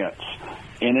a chance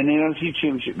in an NFC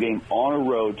Championship game on a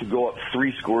road to go up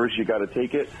 3 scores, you got to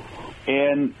take it.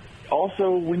 And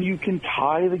also when you can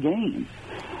tie the game.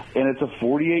 And it's a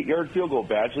 48-yard field goal.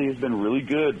 Badgley has been really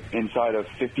good inside of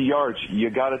 50 yards. You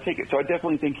got to take it. So I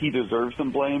definitely think he deserves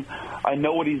some blame. I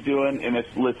know what he's doing, and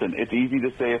it's easy to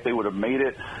say if they would have made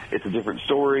it, it's a different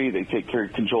story. They take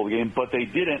control of the game, but they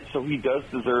didn't. So he does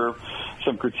deserve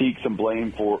some critique, some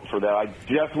blame for that. I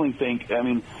definitely think,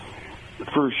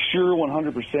 for sure,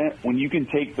 100%, when you can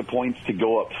take the points to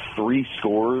go up 3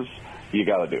 scores, you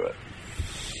got to do it.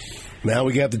 Now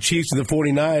we got the Chiefs and the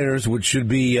 49ers, which should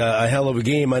be a hell of a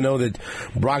game. I know that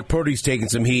Brock Purdy's taking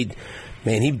some heat.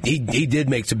 Man, he did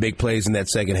make some big plays in that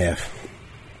second half.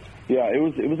 Yeah, it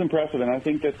was impressive, and I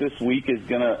think that this week is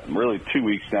going to, really 2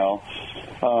 weeks now,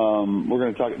 we're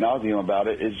going to talk ad nauseum about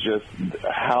it, is just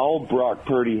how Brock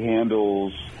Purdy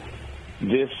handles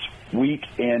this week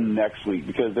and next week,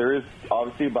 because there is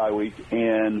obviously a bye week,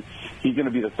 and he's going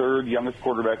to be the 3rd youngest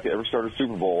quarterback to ever start a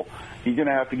Super Bowl. He's going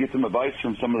to have to get some advice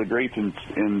from some of the greats in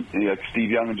like Steve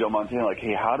Young and Joe Montana, like,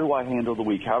 hey, how do I handle the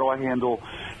week? How do I handle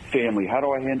family? How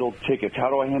do I handle tickets? How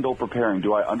do I handle preparing?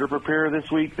 Do I under-prepare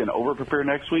this week, then over-prepare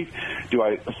next week? Do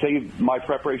I save my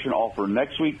preparation all for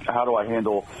next week? How do I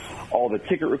handle all the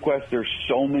ticket requests? There's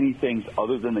so many things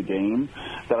other than the game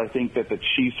that I think that the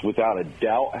Chiefs, without a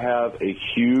doubt, have a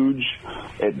huge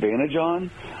advantage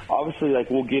on. Obviously,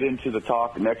 we'll get into the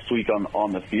talk next week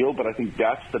on the field, but I think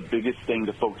that's the biggest thing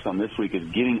to focus on this week is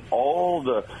getting all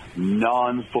the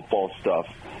non-football stuff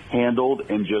handled,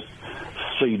 and just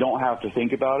so you don't have to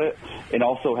think about it. And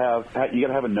also you got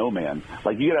to have a no man.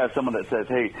 You got to have someone that says,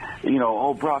 hey,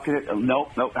 Brock,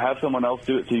 nope, have someone else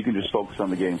do it so you can just focus on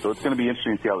the game. So it's going to be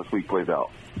interesting to see how this week plays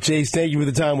out. Chase, thank you for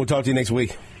the time. We'll talk to you next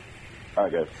week. All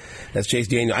right, guys. That's Chase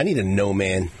Daniel. I need a no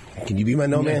man. Can you be my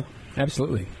no man?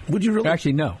 Absolutely. Would you really?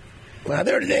 Actually, no. Well,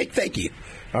 there today. Thank you.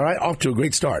 All right, off to a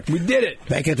great start. We did it.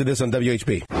 Back after this on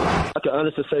WHP. I can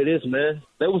honestly say this, man.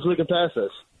 They was looking past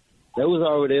us. They was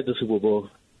already at the Super Bowl.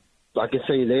 I can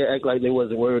say they act like they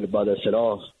wasn't worried about us at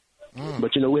all.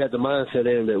 But, we had the mindset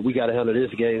in that we got to handle this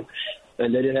game,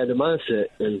 and they didn't have the mindset.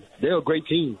 And they're a great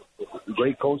team,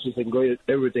 great coaches and great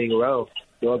everything around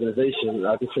the organization.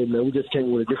 I can say, man, we just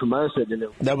came with a different mindset than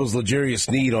them. That was L'Jarius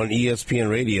Sneed on ESPN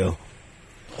Radio.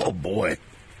 Oh, boy.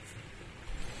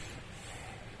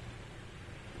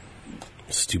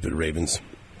 Stupid Ravens.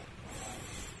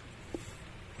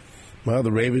 Well,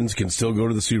 the Ravens can still go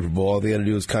to the Super Bowl. All they got to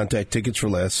do is contact Tickets for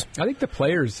Less. I think the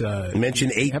players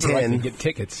mention 810 have a right to get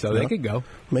tickets, so they could go.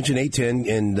 Mention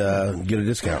 810 and get a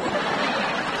discount.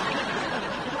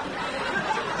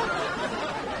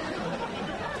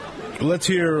 Let's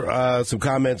hear some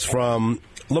comments from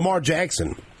Lamar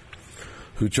Jackson,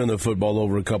 who turned the football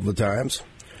over a couple of times.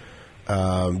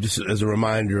 Just as a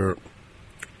reminder,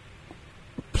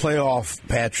 playoff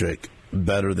Patrick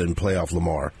better than playoff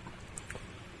Lamar.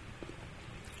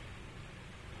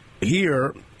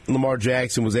 Here, Lamar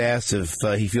Jackson was asked if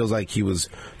he feels like he was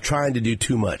trying to do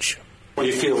too much. Do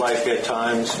you feel like at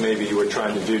times maybe you were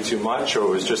trying to do too much, or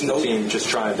was just the team just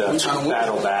trying to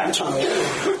battle back?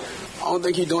 I don't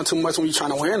think he's doing too much when you're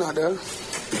trying to win out there.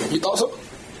 You thought so?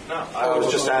 No, I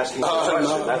was just asking you a question,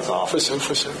 no, that's all. For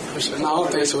sure. No, I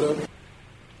don't think so, though.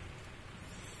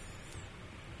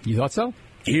 You thought so?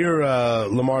 Here,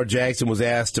 Lamar Jackson was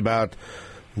asked about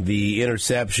the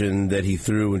interception that he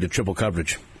threw into triple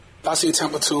coverage. I see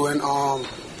Tampa too, and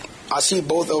I see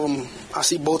both of them.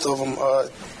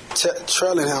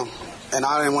 Trailing him, and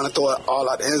I didn't want to throw it all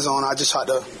out the end zone. I just tried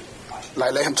to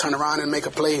let him turn around and make a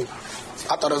play.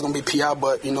 I thought it was going to be PI,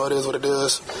 but it is what it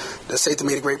is. The safety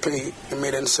made a great play and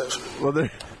made an interception. Well,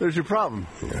 there's your problem.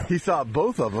 Yeah. He saw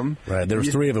both of them. Right, there was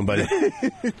three of them, buddy.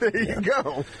 There you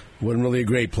go. Wasn't really a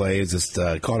great play. It's just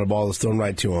caught a ball that's thrown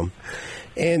right to him.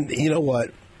 And you know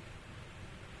what?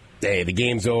 Hey, the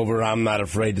game's over. I'm not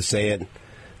afraid to say it.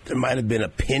 There might have been a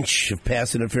pinch of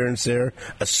pass interference there,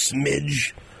 a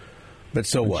smidge. But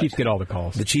so what? The Chiefs get all the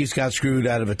calls. The Chiefs got screwed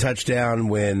out of a touchdown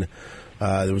when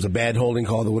there was a bad holding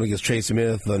call that went against Trey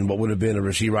Smith on what would have been a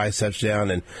Rashee Rice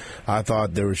touchdown. And I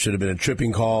thought there should have been a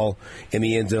tripping call in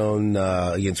the end zone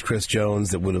against Chris Jones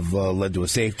that would have led to a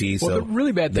safety. Well, so the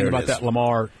really bad thing about that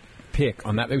Lamar pick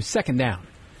on that, it was second down.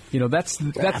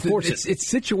 It's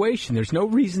situation. There's no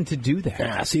reason to do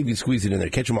that. See if you can squeeze it in there.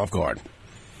 Catch them off guard.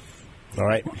 All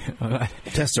right?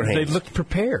 Test their hands. They looked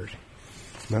prepared.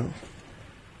 No.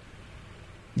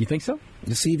 You think so?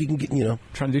 Just see if you can get,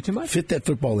 trying to do too much. Fit that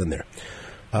football in there.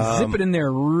 Zip it in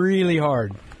there really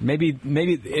hard. Maybe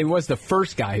it was the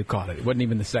first guy who caught it. It wasn't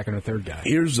even the second or third guy.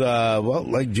 Here's,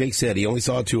 like Jake said, he only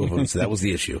saw two of them, so that was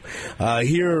the issue.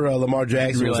 Here, Lamar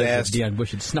Jackson was asked Deion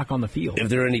Bush had snuck on the field. If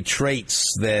there are any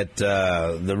traits that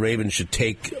the Ravens should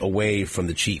take away from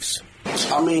the Chiefs.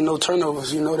 No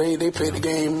turnovers. They played the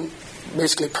game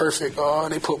basically perfect.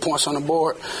 They put points on the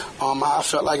board. I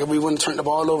felt like if we wouldn't turn the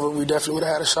ball over, we definitely would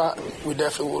have had a shot. We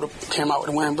definitely would have came out with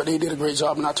a win. But they did a great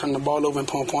job not turning the ball over and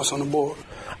putting points on the board.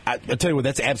 I tell you what,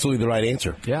 that's absolutely the right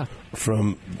answer. Yeah.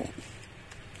 From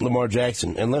Lamar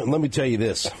Jackson. And let me tell you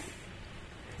this.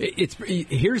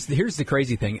 Here's the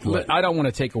crazy thing. What? I don't want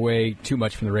to take away too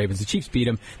much from the Ravens. The Chiefs beat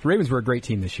them. The Ravens were a great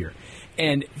team this year.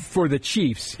 And for the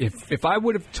Chiefs, if I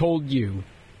would have told you,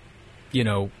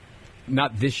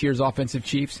 not this year's offensive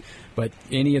Chiefs, but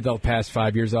any of the past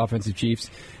 5 years' offensive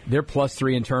Chiefs, they're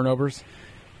 +3 in turnovers.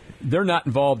 They're not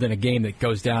involved in a game that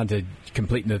goes down to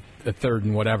completing the third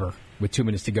and whatever with 2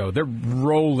 minutes to go. They're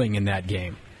rolling in that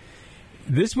game.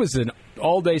 This was an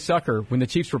all-day sucker when the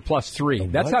Chiefs were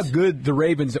 +3. That's how good the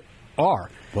Ravens are.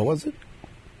 What was it?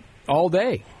 All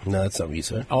day. No, that's not what you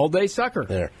said. All-day sucker.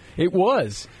 There. It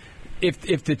was.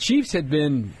 If the Chiefs had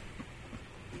been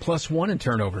 +1 in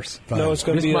turnovers, no, it's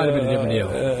going to be might have been a different deal.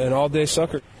 An all-day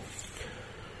sucker.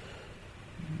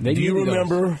 Do you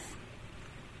remember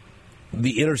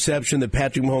the interception that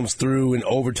Patrick Mahomes threw in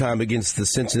overtime against the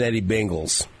Cincinnati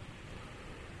Bengals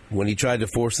when he tried to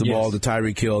force the ball to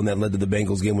Tyreek Hill, and that led to the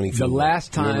Bengals game-winning field goal? The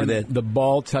last time the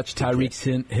ball touched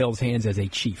Tyreek Hill's hands as a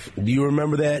Chief. Do you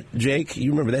remember that, Jake?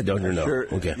 You remember that, don't you? No.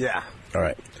 Sure. Okay. Yeah. All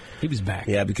right. He was back.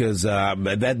 Yeah, because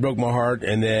that broke my heart,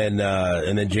 and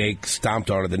then Jake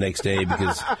stomped on it the next day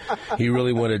because he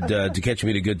really wanted to catch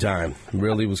me at a good time.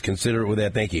 Really was considerate with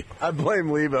that. Thank you. I blame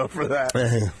Lebo for that.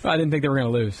 I didn't think they were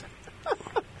going to lose.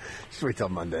 Just wait till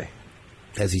Monday.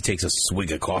 As he takes a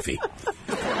swig of coffee.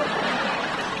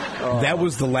 That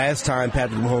was the last time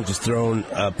Patrick Mahomes has thrown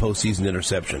a postseason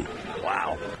interception.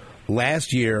 Wow.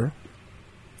 Last year,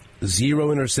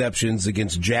 0 interceptions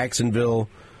against Jacksonville,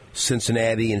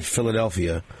 Cincinnati, and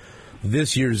Philadelphia.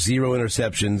 This year, 0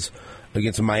 interceptions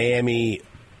against Miami,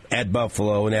 at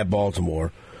Buffalo, and at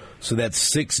Baltimore. So that's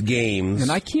 6 games.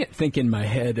 And I can't think in my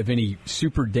head of any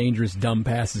super dangerous dumb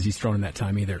passes he's thrown in that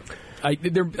time either.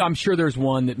 I'm sure there's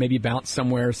one that maybe bounced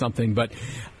somewhere or something, but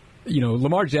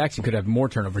Lamar Jackson could have more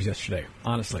turnovers yesterday,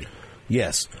 honestly.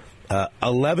 Yes.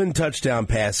 11 touchdown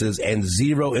passes and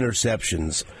 0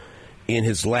 interceptions in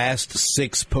his last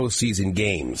 6 postseason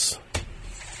games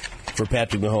for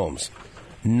Patrick Mahomes.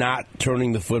 not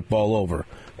turning the football over.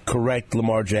 Correct,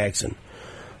 Lamar Jackson.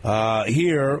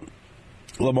 Here,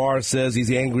 Lamar says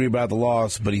he's angry about the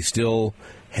loss, but he still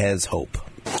has hope.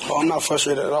 Well, I'm not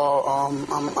frustrated at all.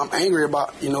 I'm angry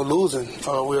about, losing.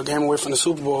 We're a game away from the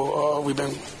Super Bowl. We've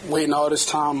been waiting all this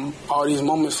time, all these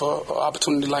moments for an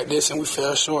opportunity like this, and we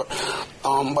fell short.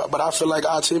 But I feel like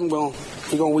our team we're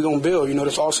gonna build.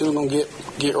 This offseason we're gonna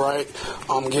get right,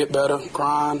 get better,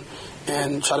 grind,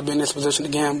 and try to be in this position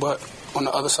again. But on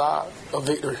the other side of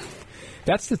victory.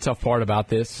 That's the tough part about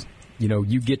this.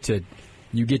 You get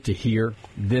to hear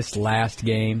this last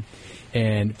game,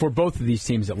 and for both of these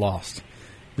teams that lost.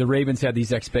 The Ravens had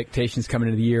these expectations coming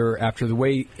into the year after the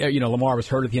way, Lamar was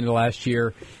hurt at the end of last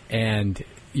year, and,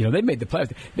 they made the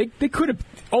playoffs. They could have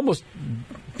almost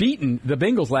beaten the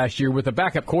Bengals last year with a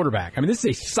backup quarterback. I mean, this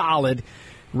is a solid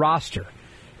roster.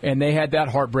 And they had that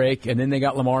heartbreak, and then they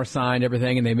got Lamar signed,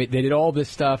 everything, and they did all this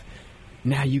stuff.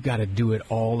 Now you got to do it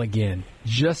all again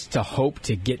just to hope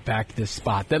to get back to this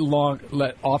spot. That long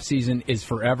offseason is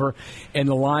forever, and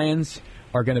the Lions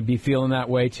are going to be feeling that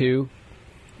way too.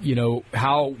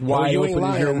 How wide open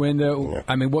is your window? Yeah.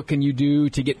 I mean, what can you do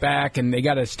to get back? And they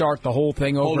got to start the whole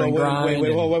thing over and grind.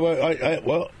 Wait.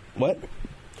 What?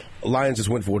 Lions just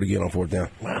went for it again on fourth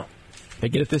down. Wow. They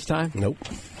get it this time? Nope.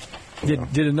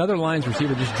 Did another Lions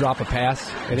receiver just drop a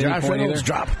pass at any point either?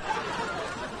 Drop.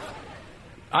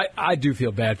 I do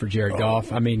feel bad for Jared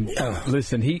Goff. I mean,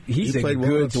 listen, he's a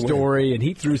good story, and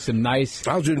he threw some nice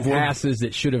passes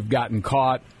that should have gotten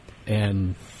caught.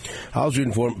 And I was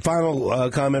rooting for him. Final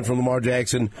comment from Lamar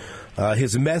Jackson.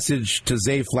 His message to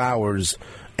Zay Flowers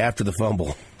after the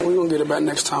fumble. We're going to get it back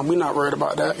next time. We're not worried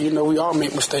about that. We all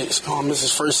make mistakes. This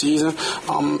is first season.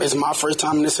 It's my first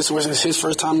time in this situation. It's his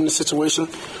first time in this situation.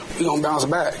 We're going to bounce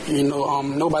back.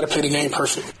 Nobody played the game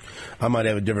perfect. I might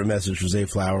have a different message for Zay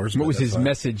Flowers. What was his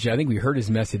message? I think we heard his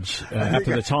message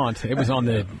after the taunt. It was on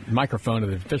the microphone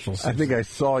of the officials. I think I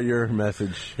saw your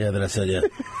message. Yeah, that I said, yeah.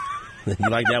 You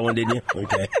like that one, didn't you?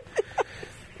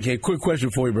 Okay, quick question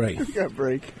before we break. We got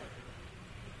break.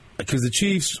 Because the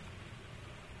Chiefs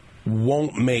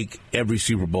won't make every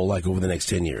Super Bowl like over the next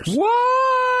 10 years.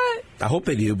 What? I hope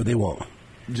they do, but they won't.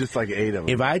 Just like 8 of them.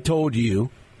 If I told you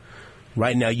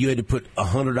right now you had to put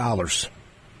 $100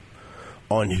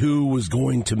 on who was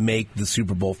going to make the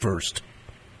Super Bowl first,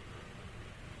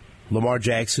 Lamar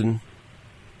Jackson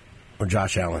or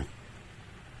Josh Allen?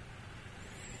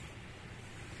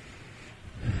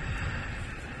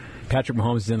 Patrick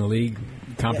Mahomes is in the league.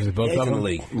 Conference of both of them. In the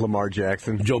league. Lamar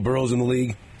Jackson. Joe Burrow's in the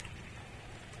league.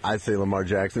 I'd say Lamar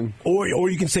Jackson. Or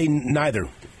you can say neither,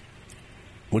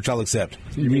 which I'll accept.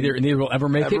 Neither will ever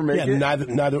make it? Neither.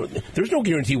 There's no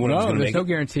guarantee one of them's going to make it. There's no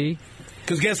guarantee.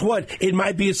 Because guess what? It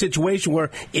might be a situation where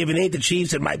if it ain't the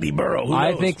Chiefs, it might be Burrow. Who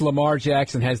I knows? think Lamar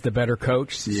Jackson has the better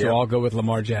coach, so I'll go with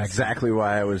Lamar Jackson. Exactly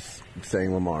why I was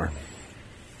saying Lamar.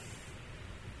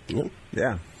 Yep.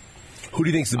 Yeah. Who do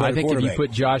you think's the better quarterback? I think if you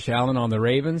put Josh Allen on the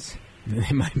Ravens,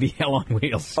 they might be hell on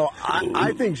wheels. Oh,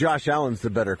 I think Josh Allen's the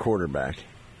better quarterback.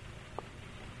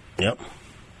 Yep.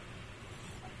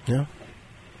 Yeah.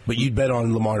 But you'd bet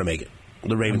on Lamar to make it.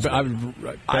 The Ravens. I would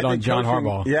bet on John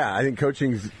Harbaugh. Yeah, I think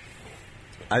coaching's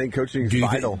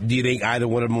vital. Do you think either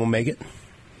one of them will make it?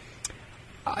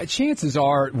 Chances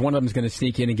are one of them's going to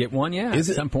sneak in and get one, at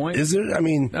some point. Is it? I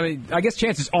mean, I guess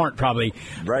chances aren't probably.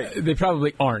 Right. They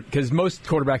probably aren't because most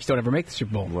quarterbacks don't ever make the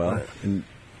Super Bowl. Well, and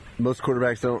most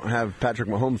quarterbacks don't have Patrick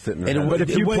Mahomes sitting there. But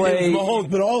if you play Mahomes,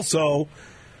 but also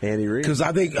Andy Reid, because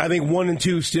I think 1 and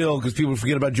 2 still because people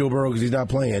forget about Joe Burrow because he's not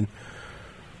playing.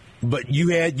 But you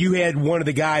had one of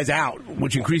the guys out,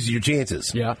 which increases your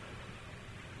chances. Yeah.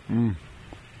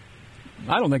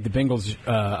 I don't think the Bengals.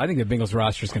 I think the Bengals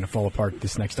roster is going to fall apart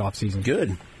this next offseason.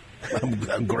 Good,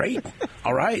 great.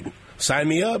 All right, sign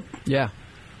me up. Yeah.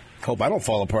 Hope I don't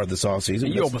fall apart this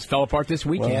offseason. You almost fell apart this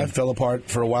weekend. Well, I fell apart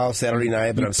for a while Saturday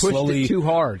night, but I'm slowly it too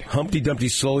hard. Humpty Dumpty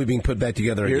slowly being put back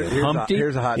together again.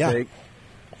 Here's a hot take.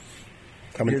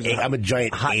 I'm a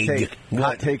giant hot egg. Take.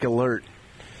 Hot take alert.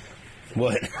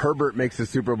 What? Herbert makes the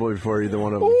Super Bowl before either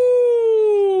one of them.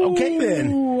 Ooh, okay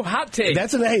then. Hot take.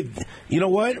 That's you know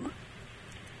what?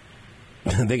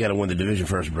 They got to win the division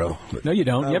first, bro. No, you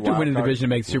don't. You have to win the division to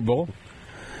make the Super Bowl.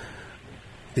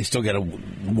 They still got to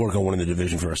work on winning the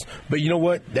division first. But you know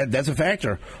what? That's a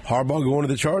factor. Harbaugh going to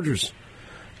the Chargers.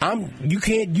 You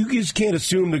just can't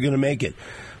assume they're going to make it.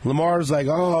 Lamar's like,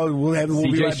 we'll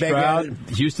be right back at it.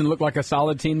 Houston looked like a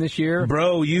solid team this year.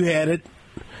 Bro, you had it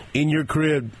in your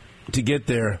crib to get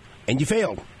there, and you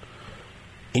failed.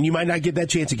 And you might not get that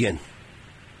chance again.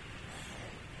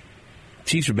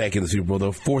 Chiefs are back in the Super Bowl,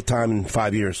 though. 4th time in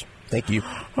 5 years. Thank you.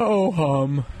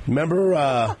 Oh,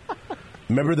 Remember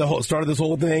Remember the whole start of this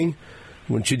whole thing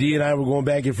when Chidi and I were going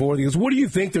back and forth? He goes, "What do you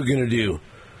think they're going to do?"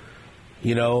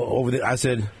 I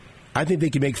said, "I think they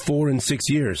can make 4 in 6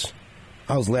 years."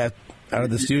 I was laughed out of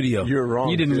the studio. You're wrong.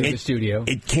 You didn't leave the studio.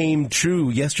 It came true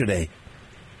yesterday.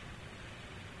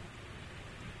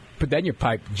 Put that in your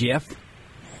pipe, Jeff.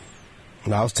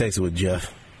 No, I was texting with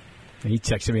Jeff. He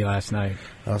texted me last night.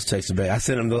 I was texting back. I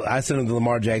sent him the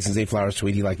Lamar Jackson Zay Flowers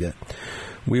tweet. He liked that.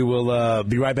 We will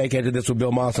be right back after this with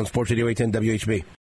Bill Moss on Sports Radio 810 WHB.